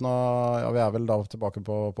på slutten av, ja, vi er vel da tilbake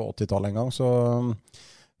på 80-tallet en gang, så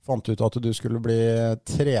fant du ut at du skulle bli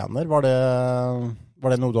trener. Var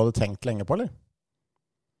det noe du hadde tenkt lenge på, eller?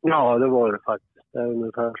 Ja, det var det faktisk. Det er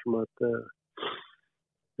ungefär som at...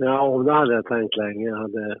 Ja, det hadde jeg tenkt lenge. Jeg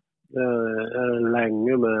hadde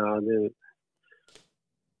lenge, men jeg hadde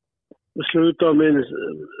sluttet min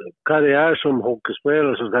karriere som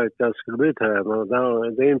hockeyspelare så tenkte jeg skulle bli trener.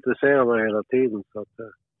 Det interesserer meg hele tiden, så at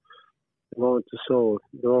det var ikke så,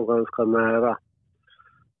 det var ganske nære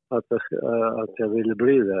at jeg ville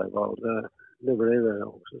bli det. Det ble det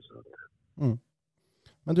også. Så.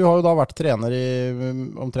 Men du har jo da vært trener i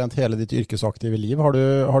omtrent hele ditt yrkesaktive liv. Har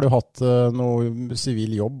du hatt noe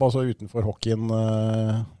civil jobb, altså utenfor hockeyen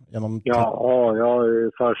gjennom... Ja,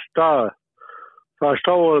 i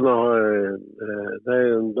första åren har det är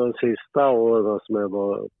ju de sista åren som jag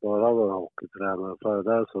bara var hockeytränare. För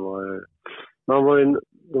det så var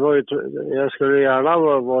jag skulle gärna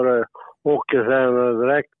vara hockeytränare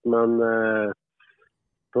direkt, men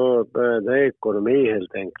det är ekonomi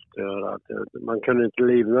helt enkelt att göra. Man kan inte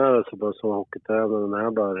livnära sig bara som hockeytränare när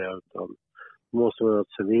jag började, utan måste man ha ett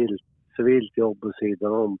civilt jobb på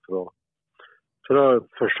sidan om för att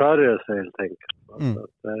försörja sig helt enkelt.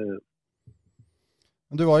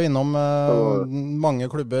 Så du var innom mange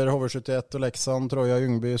klubber, HV71 og Leksand, Troja,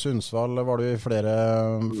 Ljungby, Sundsvall, var du i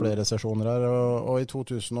flere sesjoner her, og i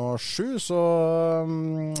 2007 så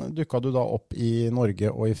dukket du da opp i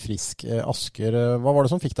Norge og i Frisk Asker. Hva var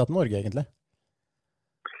det som fikk deg til Norge egentlig?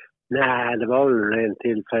 Nej, det var väl en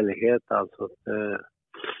tillfällighet alltså.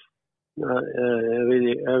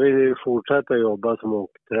 Jag vill ju fortsätta jobba som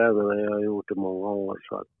hockeytränare. Jag har gjort det många år,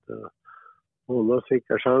 så att och då fick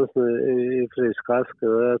jag chansen i Frisk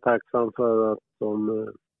Asker, och jag är tacksam för att de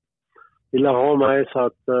ville ha mig, så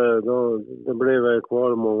att då blev jag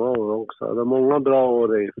kvar många år också. Det är många bra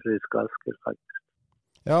år i Frisk Asker faktiskt.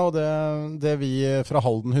 Ja, og det vi fra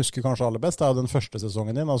Halden husker kanskje aller best, er jo den første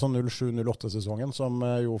sesongen din, altså 07-08-sesongen, som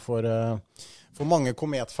jo for mange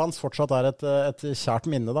kometfans fortsatt er et kjært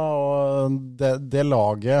minne da, og det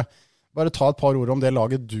laget, bare ta et par ord om det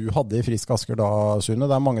laget du hadde i Frisk Asker da, Sune.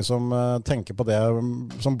 Det er mange som tenker på det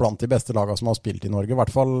som blant de beste lagene som har spilt i Norge, i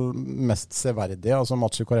hvert fall mest severdige, altså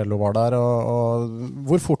Mats Zuccarello var der, og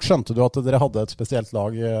hvor fort skjønte du at dere hadde et spesielt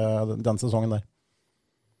lag den sesongen der?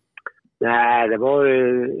 Nej, det var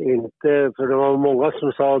ju inte, för det var många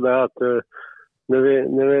som sa det att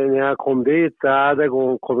när jag kom dit, det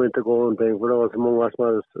kommer inte gå någonting, för det var så många som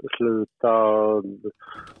hade slutat,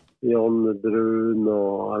 John Brun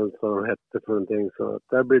och allt vad de hette för någonting, så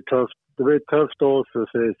det blir tufft. Det blir tufft år för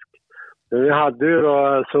Frisk. Men vi hade ju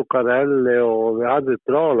då Zuccarelli och vi hade ett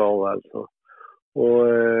bra lag alltså. Och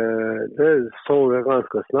det såg jag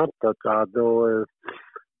ganska snabbt att jag hade.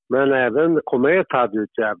 Men även Komet hade ju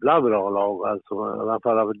ett jävla bra lag alltså. I alla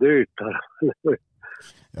fall var det dyrt.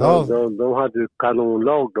 Ja. De hade ju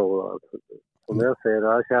kanonlag då alltså. Som jag ser,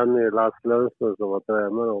 jag känner ju Lars Lundström som var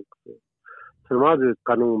tränare också. Så de hade ju ett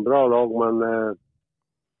kanonbra lag, men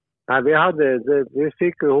vi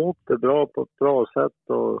fick ihop det bra på ett bra sätt,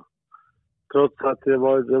 och trots att det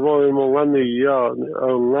var ju många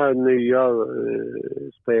unga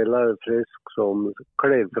spelare Frisk som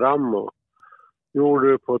klev fram och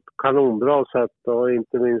gjorde det på ett kanonbra sätt, och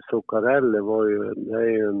inte minst Zuccarelli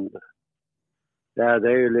det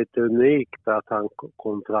är ju lite unikt att han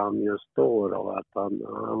kom fram just då, och att han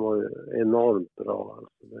var ju enormt bra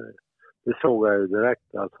alltså. Det såg jag ju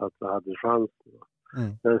direkt alltså, att vi hade chansen.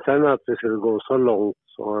 Men sen att vi skulle gå så långt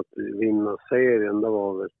så att vi vinner serien, det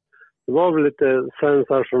var väl lite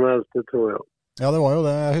sensationellt, det tror jag. Ja, det var jo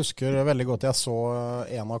det. Jeg husker veldig godt jeg så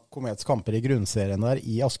en av Komets kamper i grunnserien der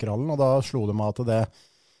i Askerhallen, og da slo det meg at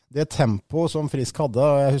det tempo som Frisk hadde,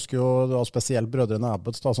 og jeg husker jo det var spesielt brødrene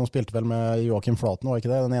Abbots da, som spilte vel med Joakim Flaten, var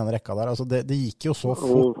ikke det? Den ene rekka der. Altså det gikk jo så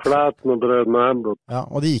fort. Flaten og brødrene Abbot. Ja,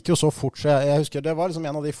 og det gikk jo så fort, så jeg husker det var liksom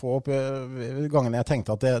en av de få gangene jeg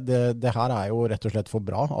tenkte at det her er jo rett og slett for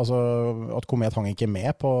bra. Altså at Komet hang ikke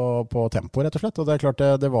med på tempo, rett og slett. Og det er klart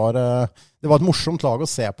det var et morsomt lag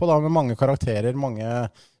å se på da, med mange karakterer, mange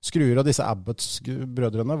skruer, og disse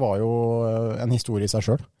Abbots-brødrene var jo en historie i seg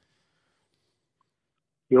selv.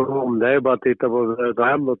 Jo, det är bara att titta på det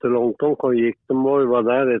här mot hur långt de gick. De var ju vara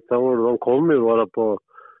där ett år. De kom ju vara på,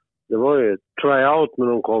 det var ju tryout när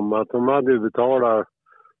de kom. Att de hade ju betalat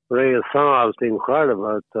resan och allting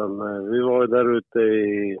själva. Utan vi var ju där ute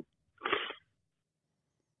i,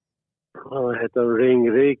 vad heter det,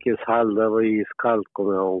 Ringrikes hall. Det var iskallt,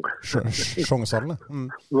 kommer jag ihåg. Sjångshallen?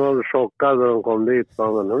 De var chockade när de kom dit.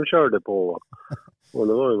 Men de körde på. Och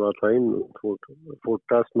det var ju bara att ta in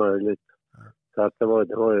fortast möjligt. Så att det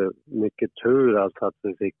var ju mycket tur alltså att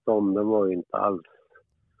vi fick dem. Det var ju inte alls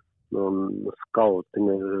någon scouting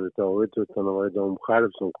överhuvudtaget, utan det var ju de själv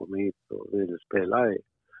som kom hit och ville spela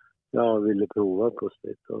ville prova på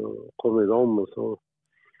sitt, och kom i dem, och så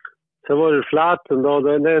var det Flaten då.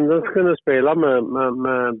 Det enda som kunde spela med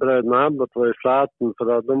bröderna Abbott var ju Flaten,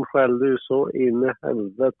 för att de skällde ju så in i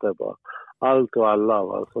helvete bara. Allt och alla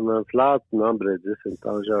va. Så men Flaten, han brydde sig inte,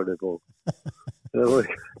 han körde på. Det var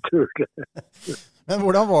kul. Men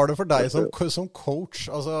hvordan var det for deg som coach,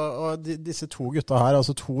 altså disse to gutta her,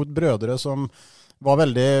 altså to brødre som var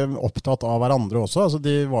veldig opptatt av hverandre også. Altså,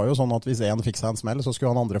 de var jo sånn at hvis en fikk seg en smell, så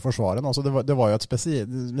skulle han andre forsvare den. Altså, det var jo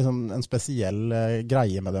liksom en spesiell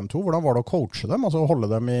greie med dem to. Hvordan var det å coache dem, altså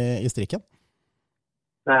holde dem i strikken?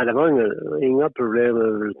 Nej, det var inga problem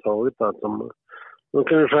överhuvudtaget. Att de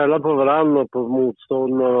kunde skälla på varandra och på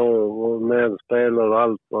motståndare och medspelare och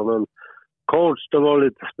allt. Va? Men coach, det var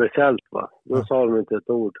lite speciellt. Va? Då sa de inte ett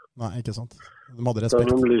ord. Nej, inte sant. De hade respekt.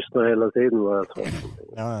 Så de lyssnade hela tiden vad jag sa.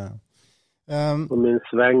 Ja. Och min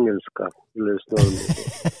svengelska lyssnade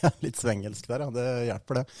de. Litt svengelsk der, ja. Det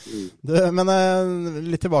hjelper det. Men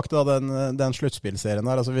litt tilbake til den sluttspillserien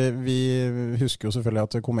her. Altså, vi husker jo selvfølgelig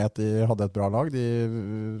at Komet hadde et bra lag. De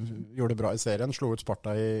gjorde det bra i serien, slo ut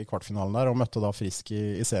Sparta i kvartfinalen der, og møtte da Frisk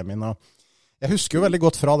i semien. Jeg husker jo veldig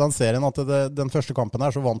godt fra den serien at den første kampen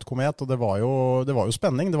her så vant Komet, og det var jo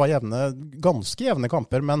spenning. Det var ganske jevne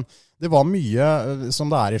kamper, men det var mye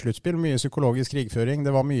som det i sluttspill, mye psykologisk krigføring,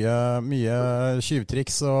 det var mye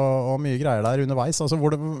tjuvtriks og mye greier der underveis. Altså,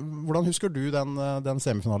 hvordan husker du den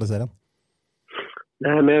semifinaliserien?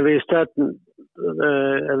 Nej, men jag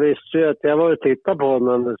visste ju att jag var och tittade på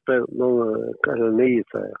när det spelade, kanske ni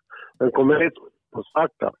säger. Den kom hit på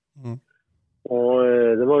Sparta. Och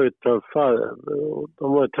det var ju tuffa,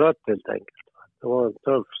 de var ju trött helt enkelt. Det var en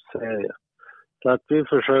tuff serie. Så att vi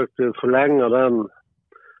försökte förlänga den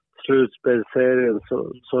slutspelserien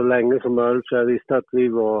så länge som möjligt. Så jag visste att vi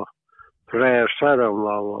var fräschare än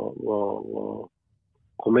vad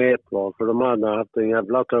Komet var. För de hade haft en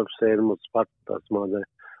jävla tuff serie mot Sparta som hade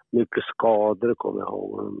mycket skador, kommer jag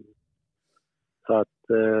ihåg. Så att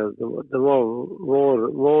det var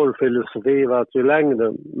vår filosofi var att ju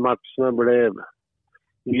längre matcherna blev,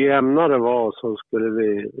 ju jämnare var så skulle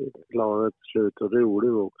vi klara ett slut, och det gjorde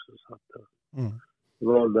vi också. Så att, det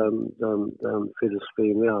var den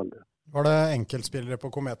filosofin vi hade. Var det enkeltspillere på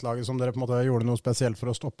Kometlaget som dere på en måte gjorde noe spesielt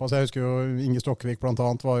for å stoppe? Altså, jeg husker jo Inge Stokkevik blant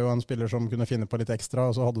annet var jo en spiller som kunne finne på litt ekstra,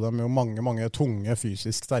 og så hadde de jo mange tunge,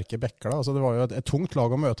 fysisk sterke bekker da. Altså, det var jo et tungt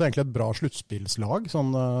lag å møte, egentlig et bra sluttspillslag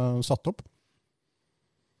sånn satt opp.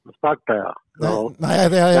 Sparta, ja. Nej,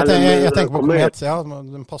 jag tänker på Komet. Ja,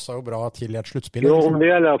 den passar ju bra till ett slutspel. Jo, om det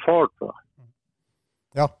gäller fart, va?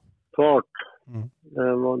 Ja. Fart.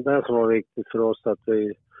 Det var det som var viktigt för oss, att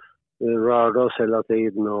vi rörde oss hela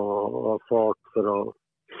tiden och ha fart för att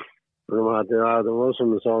det var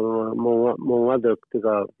som du sa, de var många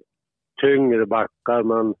duktiga tyngre backar,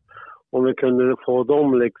 men om vi kunde få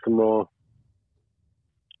dem liksom och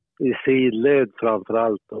i sidled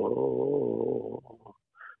framförallt och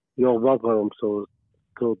jobba på dem, så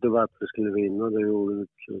trodde vi att vi skulle vinna. Det gjorde vi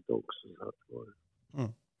till slut också. Så att det var...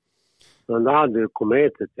 Men då hade ju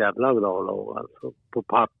Komet ett jävla bra lag. Alltså, på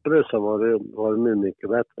pappret så var det mycket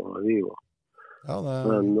bättre än vad vi var. Ja,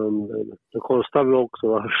 Men det kostade väl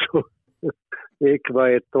också. Det gick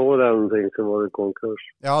bara ett år eller någonting, så var det konkurs.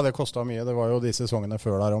 Ja, det kostade mye. Det var jo de säsongerna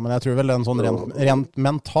før der. Men jeg tror vel den sånn rent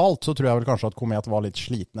mentalt så tror jeg vel kanskje at Komet var litt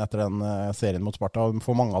sliten etter den serien mot Sparta.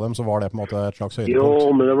 For mange av dem så var det på en måte et slags høydepunkt.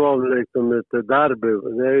 Jo, men det var väl liksom ett derby.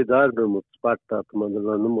 Det är ju derby mot Sparta, att man hade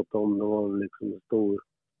vunnit mot dem. Det var liksom en stor...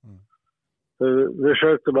 Vi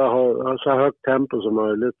försökte bara ha så högt tempo som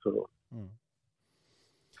möjligt för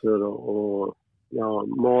att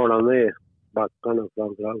måla ner backarna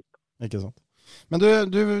framförallt. Ikke sant. Men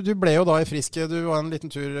du ble jo da i Frisk. Du var en liten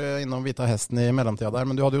tur innom Vita Hesten i mellomtida der,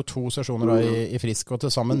 men du hadde jo 2 sesjoner da i Frisk, og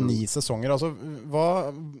til sammen 9 sesonger. Altså,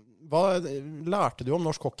 hva lærte du om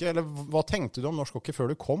norsk hockey, eller hva tenkte du om norsk hockey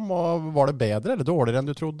før du kom, og var det bedre eller dårligere enn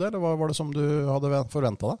du trodde, eller var det som du hadde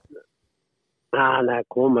forventet deg? Nej, när jag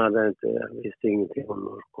kom hade jag visste ingenting om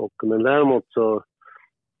norsk hockey. Men däremot så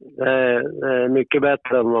det är mycket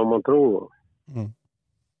bättre än vad man tror.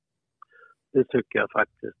 Det tycker jag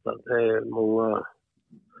faktiskt. Att det är många...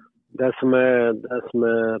 Det som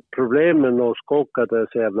är problem med norsk hockey, att det är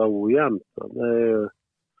så jävla ojämnt. Det är ju...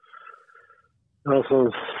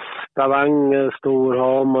 Alltså, Stavanger,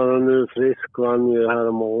 Storhamar och nu Frisk vann ju här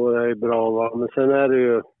om året. Det är bra, va? Men sen är det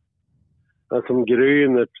ju... Som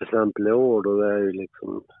Gryner till exempel i år, då det är ju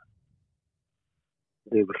liksom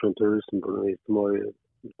division 1000 på något vis.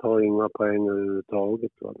 De tar inga poäng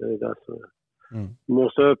överhuvudtaget. Va? Det är det som de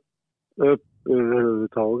måste upp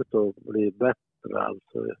överhuvudtaget och bli bättre,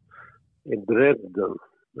 alltså i bredden.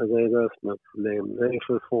 Men det är det som är problem. Det är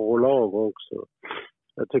för få lag också.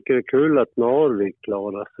 Jag tycker det är kul att Norrvik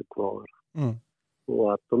klarar sig kvar.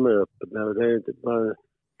 Och att de är uppe där. Det är bara...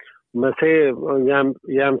 Om man ser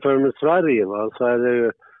jämför med Sverige, va, så är det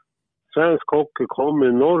ju svensk hockey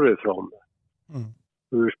kommer norrifrån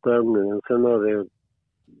ursprungligen. Sen har det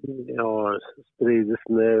spridits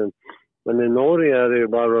ner. Men i Norge är det ju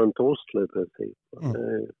bara runt Oslo i princip.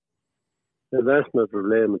 Det är det som är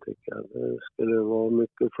problemet tycker jag. Det skulle vara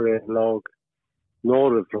mycket fler lag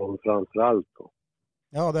norrifrån framförallt då.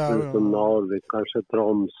 Ja, det är ju... Som Narvik, kanske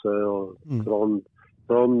Tromsø och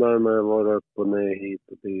Trondheim har varit upp och ner hit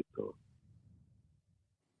och dit. Och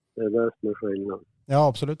det är det som är skillnaden. Ja,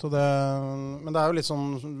 absolutt. Men det er jo litt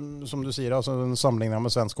sånn, som du sier, altså sammenligningen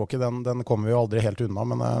med svensk hockey, den kommer vi jo aldri helt unna.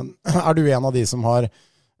 Men er du en av de som har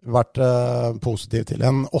vært positiv til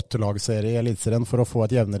en 8-lagsserie i Elitserien for å få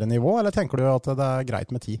et jevnere nivå, eller tenker du at det er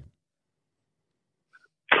greit med 10?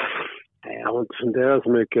 Jag har inte funderat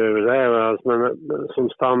så mycket över det. Men som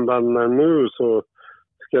standarden är nu så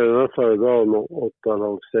ska jag föredra en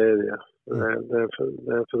 8-lagsserie. Det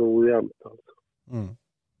är för ojämnt alltså.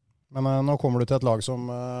 Men nå kommer du til et lag som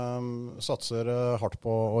satser hardt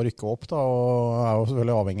på å rykke opp da, og er jo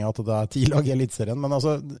selvfølgelig avhengig av at det er 10 lag i Elitserien. Men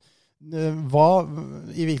altså,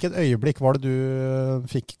 i hvilket øyeblikk var det du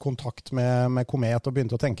fikk kontakt med Komet og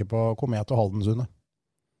begynte å tenke på Komet og Halden, Sune?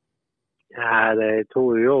 Ja, det är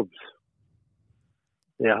Tore Jobs.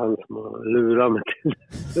 Det är han som har lurat mig till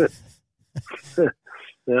det.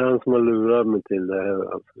 Det är han som har lurat mig till det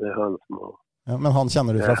här. Alltså, det är han som har... Ja, men han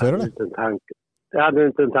känner du fra før, eller? Jag hade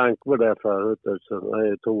inte en tanke på det förut.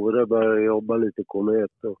 Tore började jobba lite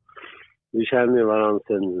Komet. Och vi känner ju varandra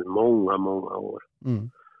sedan många, många år.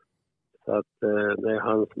 Så att det är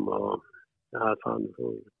han som har... Ja, fan,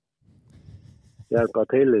 får hjälpa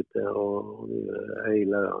till lite och jag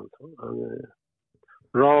gillar han. Han är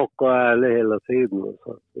rak och ärlig hela tiden.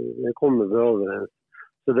 Så att det kommer bra överens.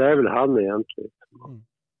 Så det är väl han egentligen.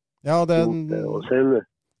 Ja, det... Och sen...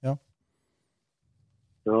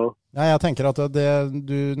 Ja. Ja, jeg tenker at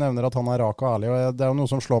du nevner at han er rak og ærlig, og det er jo noe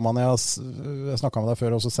som slår meg når jeg snakket med deg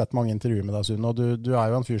før og også sett mange intervjuer med deg, Sune, og du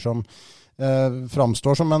er jo en fyr som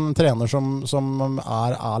framstår som en trener som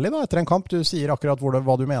er ærlig da, etter en kamp. Du sier akkurat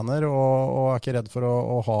hva du mener, og er ikke redd for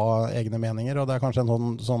å ha egne meninger, og det er kanskje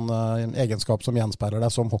en sånn egenskap som gjenspeiler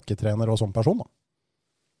deg som hockeytrener og som person da?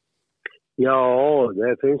 Ja,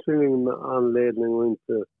 det finns ju ingen anledning att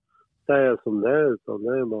inte säga som det är, utan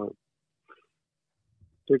det är bara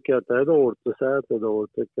tycker att det är dåligt att säga att det är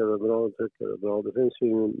dåligt, tycker det är bra, tycker det är bra. Det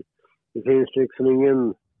finns liksom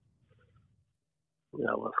ingen,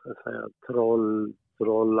 ja vad ska jag säga,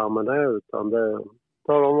 trolla med det, utan det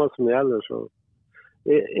tar om vad som gäller. Så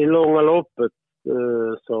i långa loppet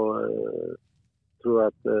så tror jag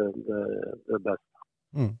att det är bäst.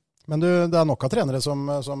 Men det er nok av trenere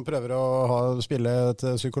som prøver å spille et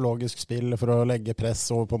psykologisk spill for å legge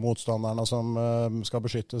press over på motstanderne som skal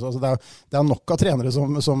beskyttes. Altså det er nok av trenere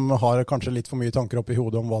som har kanskje litt for mye tanker opp i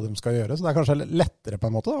hodet om hva de skal gjøre. Så det er kanskje lettere på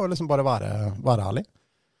en måte å liksom bare være ærlig.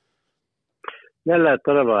 Det är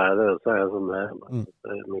lättare att vara ärlig och säga som det är. Det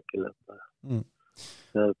är mycket lättare.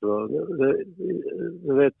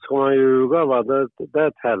 Du vet, ska man ljuga, va? Det är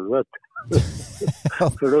ett helvete.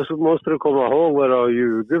 För då måste du komma ihåg vad du har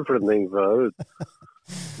ljugit för någonting förut.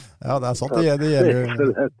 Ja, det er sant.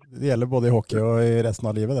 Det gjelder både i hockey og i resten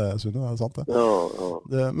av livet, det, Sune. Det er sant, det.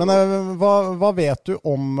 Ja. Men hva vet du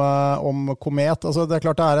om Komet? Altså, det er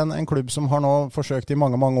klart det er en klubb som har nå forsøkt i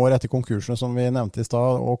mange, mange år etter konkursene, som vi nevnte i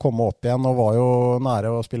stad, å komme opp igjen, og var jo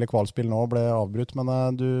nære å spille kvalspill nå, ble avbrutt. Men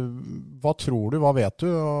hva tror du? Hva vet du?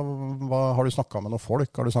 Har du snakket med noen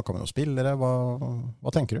folk? Har du snakket med noen spillere?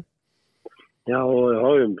 Hva tenker du? Ja, och jag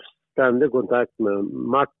har ju ständig kontakt med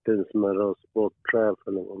Martin som är sportchef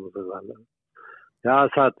eller vad man ska kalla det. Jag har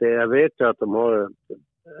sagt det, jag vet ju att de har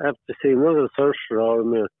efter sina resurser har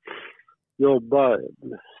de jobbat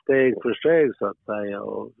steg för steg så att säga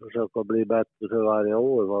och försöka bli bättre för varje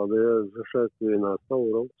år. Va? Det försöker vi nästa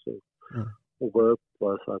år också. Och gå upp.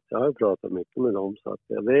 Va? Så att jag har pratat mycket med dem så att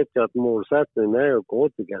jag vet ju att målsättningen är att gå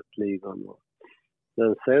till Gatligan.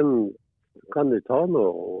 Men sen kan det ta några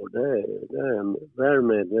år. Det är en väl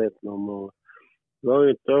medveten om. Och vi har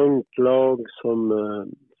ju ett ungt lag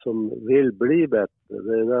som vill bli bättre.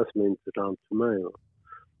 Det är det som är intressant för mig.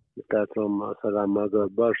 Istället för en massa gamla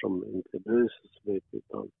gubbar som inte bryr sig så mycket.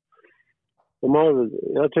 Utan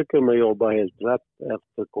jag tycker de har jobbat helt rätt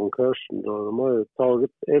efter konkursen. Då. De har ju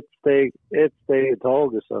tagit ett steg i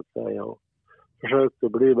taget så att säga. Och försökt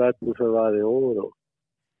att bli bättre för varje år. Och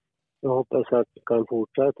jag hoppas att vi kan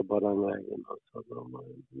fortsätta på den vägen. Alltså,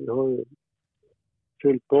 vi har ju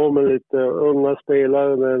fyllt på med lite unga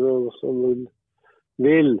spelare där som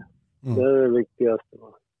vill. Det är det viktigaste.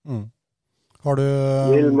 Har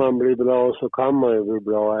du... Vill man bli bra så kan man ju bli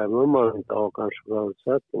bra även om man inte har kanske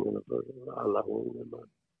förutsättningarna för alla gånger.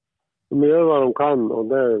 De gör vad de kan och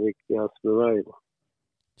det är det viktigaste för mig.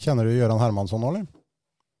 Känner du Göran Hermansson eller?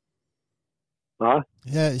 Va?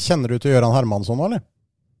 Känner du till Göran Hermansson eller?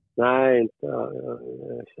 Nej, inte.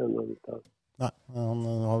 Jag känner inte. Nej, han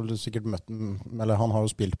har väl säkert mött, eller han har ju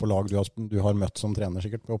spelat på lag du har mött som tränare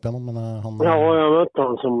säkert upp igenom, men han... Ja, jag har mött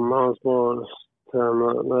honom som han var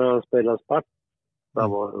tränare när han spelade Spart. Där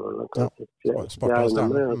var det Sparta.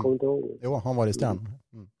 Jo, han var i Stjärn.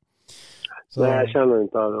 Så... Nej, jag känner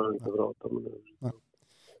inte att jag inte pratar med det. Nej.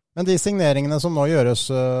 Men de signeringene som nå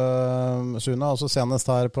gjøres, Sune, altså senest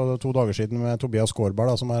her på 2 dager siden med Tobias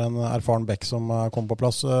Skårberg, som en erfaren back som kom på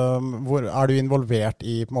plass, hvor du involvert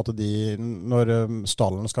i på en måte når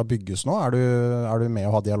stallen skal bygges nå? Er du med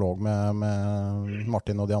å ha dialog med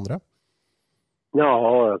Martin og de andre?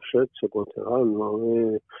 Ja, jag försöker så gott jag kan.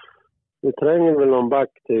 Vi tränger väl någon back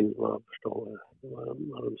till, vad jag förstår vad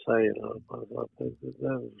de säger. Det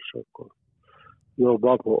försöker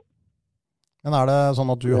jobba på. Men är det sånn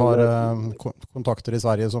at du har kontakter i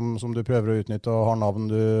Sverige som du prøver å utnytte og har navn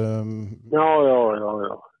du... Ja.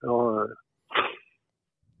 Jag har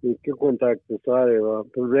mycket kontakt i Sverige. Va?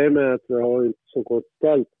 Problemet är att vi har inte så gott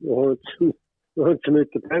ställt. Vi har inte så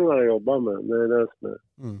mycket pengar att jobba med. Det är det som är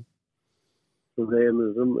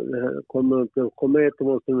problemet. Kommer hit och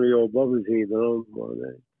måste vi jobba vid sidan om.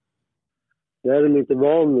 Det är de inte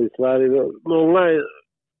van vid i Sverige. Många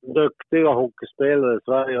duktiga hockeyspelare i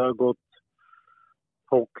Sverige har gått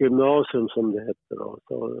hockeygymnasium som det heter då.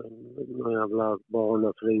 Så någon jävla barn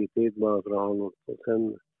och fritid bara för honom. Och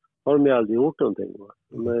sen har de ju aldrig gjort någonting. Va?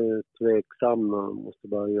 De är ju tveksamma och måste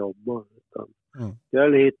bara jobba. Jag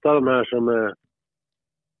vill hitta de här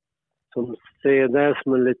som ser det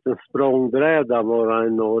som en liten språngbräda vara i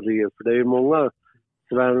Norge. För det är ju många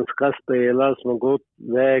svenska spelare som har gått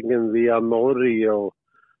vägen via Norge och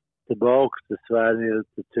tillbaka till Sverige,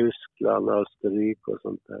 till Tyskland, Österrike och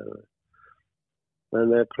sånt där.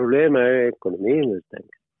 Men problemet är ju ekonomin helt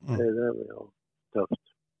enkelt. Det är det vi har tufft.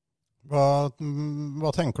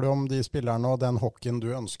 Vad tänker du om de spelarna och den hockeyn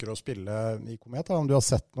du önskar att spela i Komet? Om du har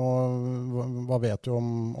sett något, vad vet du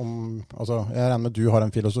om alltså, jag räknar med att du har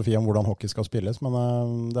en filosofi om hur hockey ska spelas, men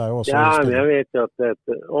det är ju också... Ja, men jag vet ju att det är ett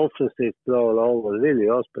offensivt bra lag och det vill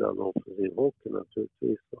jag spela en offensiv hockey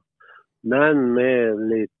naturligtvis. Men med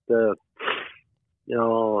lite,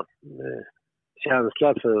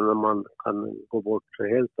 känsla för när man kan gå bort sig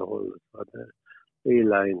helt och hållet. Det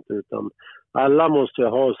gillar jag inte, utan alla måste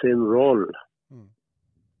ha sin roll.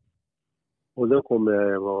 Och då kommer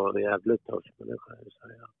jag vara jävligt tuff, men det kan jag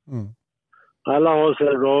säga. Alla har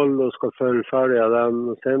sin roll och ska fullfölja den.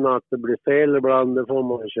 Och sen att det blir fel ibland, det får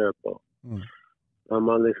man köpa. När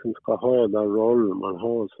man liksom ska ha den rollen man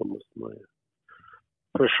har, så måste man ju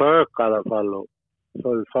försöka i alla fall att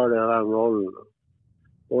fullfölja den rollen.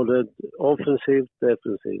 Och det är offensivt,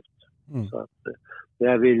 defensivt. Så att,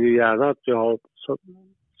 jag vill ju gärna att jag har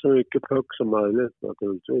så mycket puck som möjligt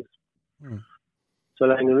naturligtvis. Så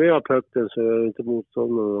länge vi har pucken så är det inte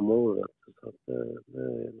motståndare om året. Så att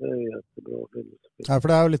det är jättebra. Ja, för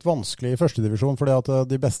det är ju lite vanskligt i första division, för att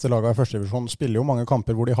de bästa lagen i första division spelar ju många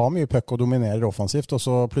kamper där de har mycket puck och dominerar offensivt, och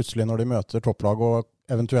så plötsligt när de möter topplag och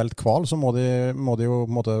eventuellt kval så må de ju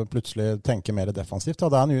måste plötsligt tänka mer defensivt. Ja,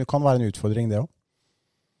 det kan vara en utfordring det också.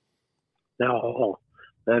 Ja,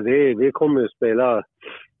 vi kommer ju spela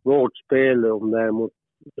vårt spel, om det är mot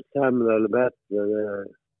sämre eller bättre.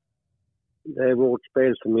 Det är vårt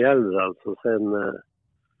spel som gäller alltså. Sen,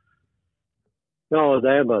 det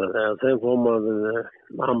är bara det. Sen får man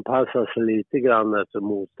anpassa sig lite grann efter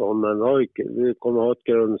motståndaren. Vi kommer ha ett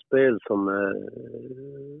grundspel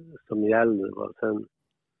som gäller. Va? Sen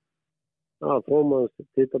får man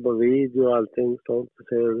titta på video och allting sånt och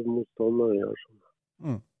se hur motståndaren gör.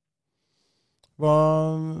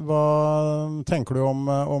 Vad tänker du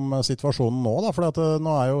om situationen nu då? För att nu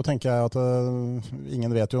är ju, tänker jag, att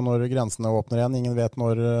ingen vet ju när gränserna öppnar igen, ingen vet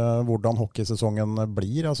hur hockeysäsongen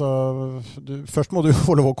blir. Alltså, först måste du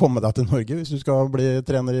få lov att komma där till Norge hvis du ska bli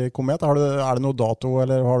tränare i Komet. Är det något dato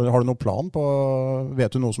eller har du någon plan på,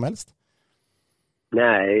 vet du något som helst?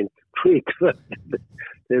 Nej, inte skit.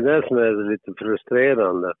 Det är det som är lite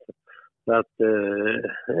frustrerande. Att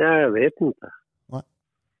jag vet inte.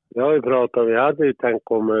 Jag har ju pratat, vi hade ju tänkt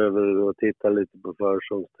komma över och titta lite på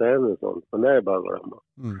försäsongsträning och sånt, men det är bara glömma.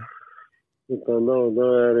 Utan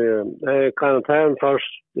då är det karantän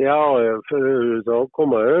först, för att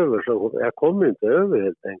komma över, så jag kommer inte över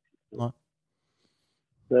helt enkelt.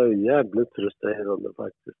 Det är ju jävligt frustrerande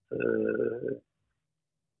faktiskt.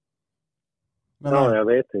 Men, jag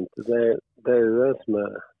vet inte, det är ju det som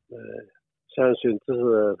är, känns ju inte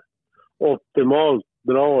så optimalt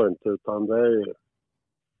bra inte, utan det är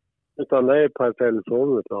ju per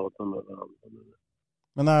telefon vi pratar med varandra.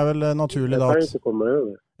 Men det är väl naturligt att... Jag kan inte komma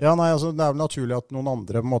över. Ja, nej, alltså det är väl naturligt att någon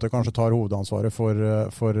andra på något kanske tar huvudansvaret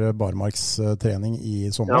för Barmarks träning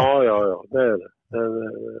i sommar. Ja, det är det.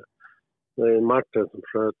 Det är Martin som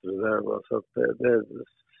sköter det där. Va? Så att det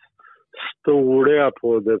stoler jag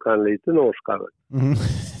på. Det kan lite norska.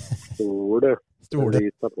 Stoler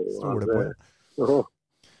lita på. Ja.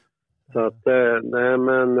 Så att, nej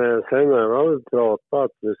men sen har vi pratat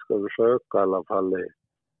att vi ska försöka i alla fall.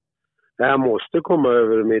 Jag måste komma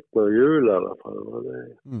över mitten av jul i alla fall.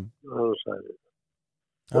 Annars är det.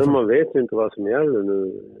 Men man vet inte vad som gäller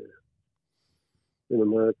nu i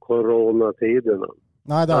de här coronatiderna.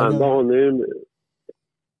 Nej, det är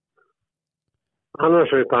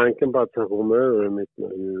annars är tanken på att jag kommer över mitten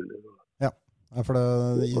av juli. Ja, för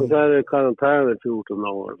det... Och så är det karantän i 14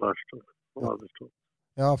 dagar först.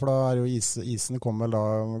 Ja, för då är ju isen kommer väl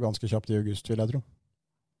då ganska kjapt i august, vill jag tro.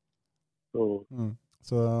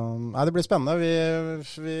 Så nej, det blir spännande.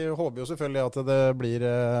 Vi håper jo selvfølgelig at det blir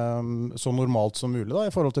så normalt som mulig da,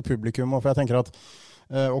 i forhold til publikum. For jeg tenker at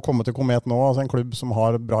å komme til Komet nå, altså en klubb som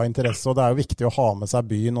har bra interesse, og det er jo viktig å ha med seg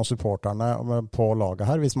byen og supporterne på laget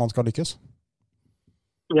her, hvis man skal lykkes.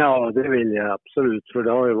 Ja, det vill jag absolut. För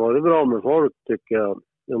det har ju varit bra med folk, tycker jag.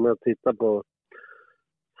 Om jag tittar på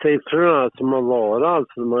siffrorna som har varit,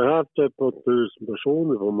 alltså de har haft uppåt 1000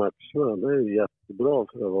 personer på matcherna. Det är jättebra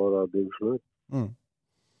för att vara division 1.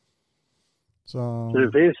 Så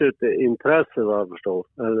det finns ju ett intresse, vad jag förstår.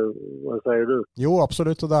 Eller vad säger du? Jo,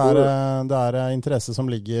 absolut. Och det är intresse som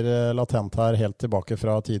ligger latent här helt tillbaka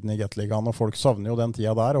från tiden i Gatligaen. Och folk savner ju den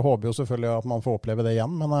tiden där och hoppas ju selvfølgelig att man får uppleva det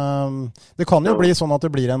igen. Men det kan ju bli sånn att det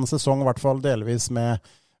blir en säsong, i hvert fall delvis med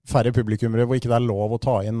färre publikummere, hvor ikke det er lov å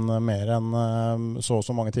ta inn mer enn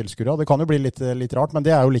så mange tilskuere. Det kan ju bli litt rart, men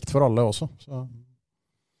det är ju likt för alla också. Så.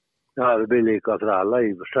 Ja, det blir lika för alla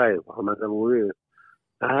i och för sig. Men det vore ju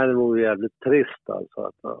jävligt trist alltså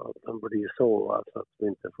att det blir så, alltså att vi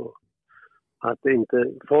inte får, att inte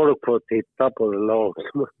folk får titta på det lag.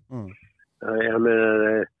 Jag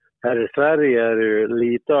menar, här i Sverige är det ju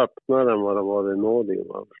lite öppnare än vad det var i Norge,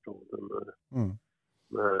 vad jag förstod.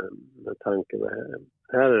 Med tanke på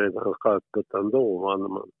här är det ganska öppet ändå.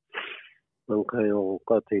 Man kan ju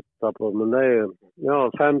åka och titta på, men det är ju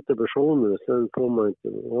 50 personer, sen får man inte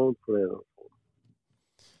ha fler.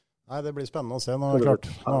 Nej, det blir spännande att se. Nå, klart.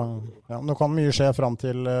 Nå kan mye skje fram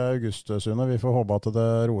till august, Sune. Vi får hoppas att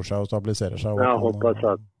det roer sig och stabiliserar sig. Jag hoppas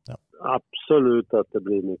att absolut att det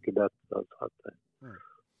blir mycket bättre. Alltså att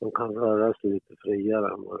de kan röra sig lite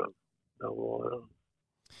friare än vad de var.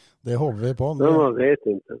 Det hoppas vi på. Men man vet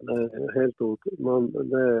inte. Det är helt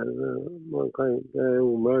det är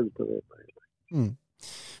omöjligt att veta.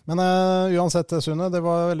 Men uansett, Sune, det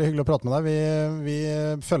var veldig hyggelig å prate med deg. Vi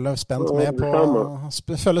følger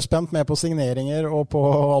spent med på signeringer og på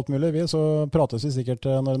alt mulig. Så prates vi sikkert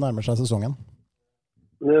når det nærmer seg sesongen.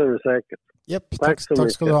 Det gjør vi sikkert. Jepp, takk skal du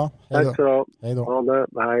ha. Takk skal du ha. Hei da. Ha det.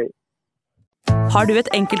 Hei. Har du et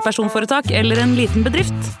enkeltpersonforetak eller en liten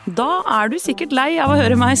bedrift? Da er du sikkert lei av å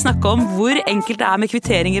høre meg snakke om hvor enkelt det er med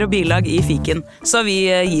kvitteringer og bilag i fiken. Så vi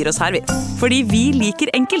gir oss her, vi. Fordi vi liker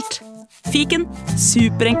enkelt. Fiken,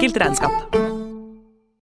 superenkelt regnskap.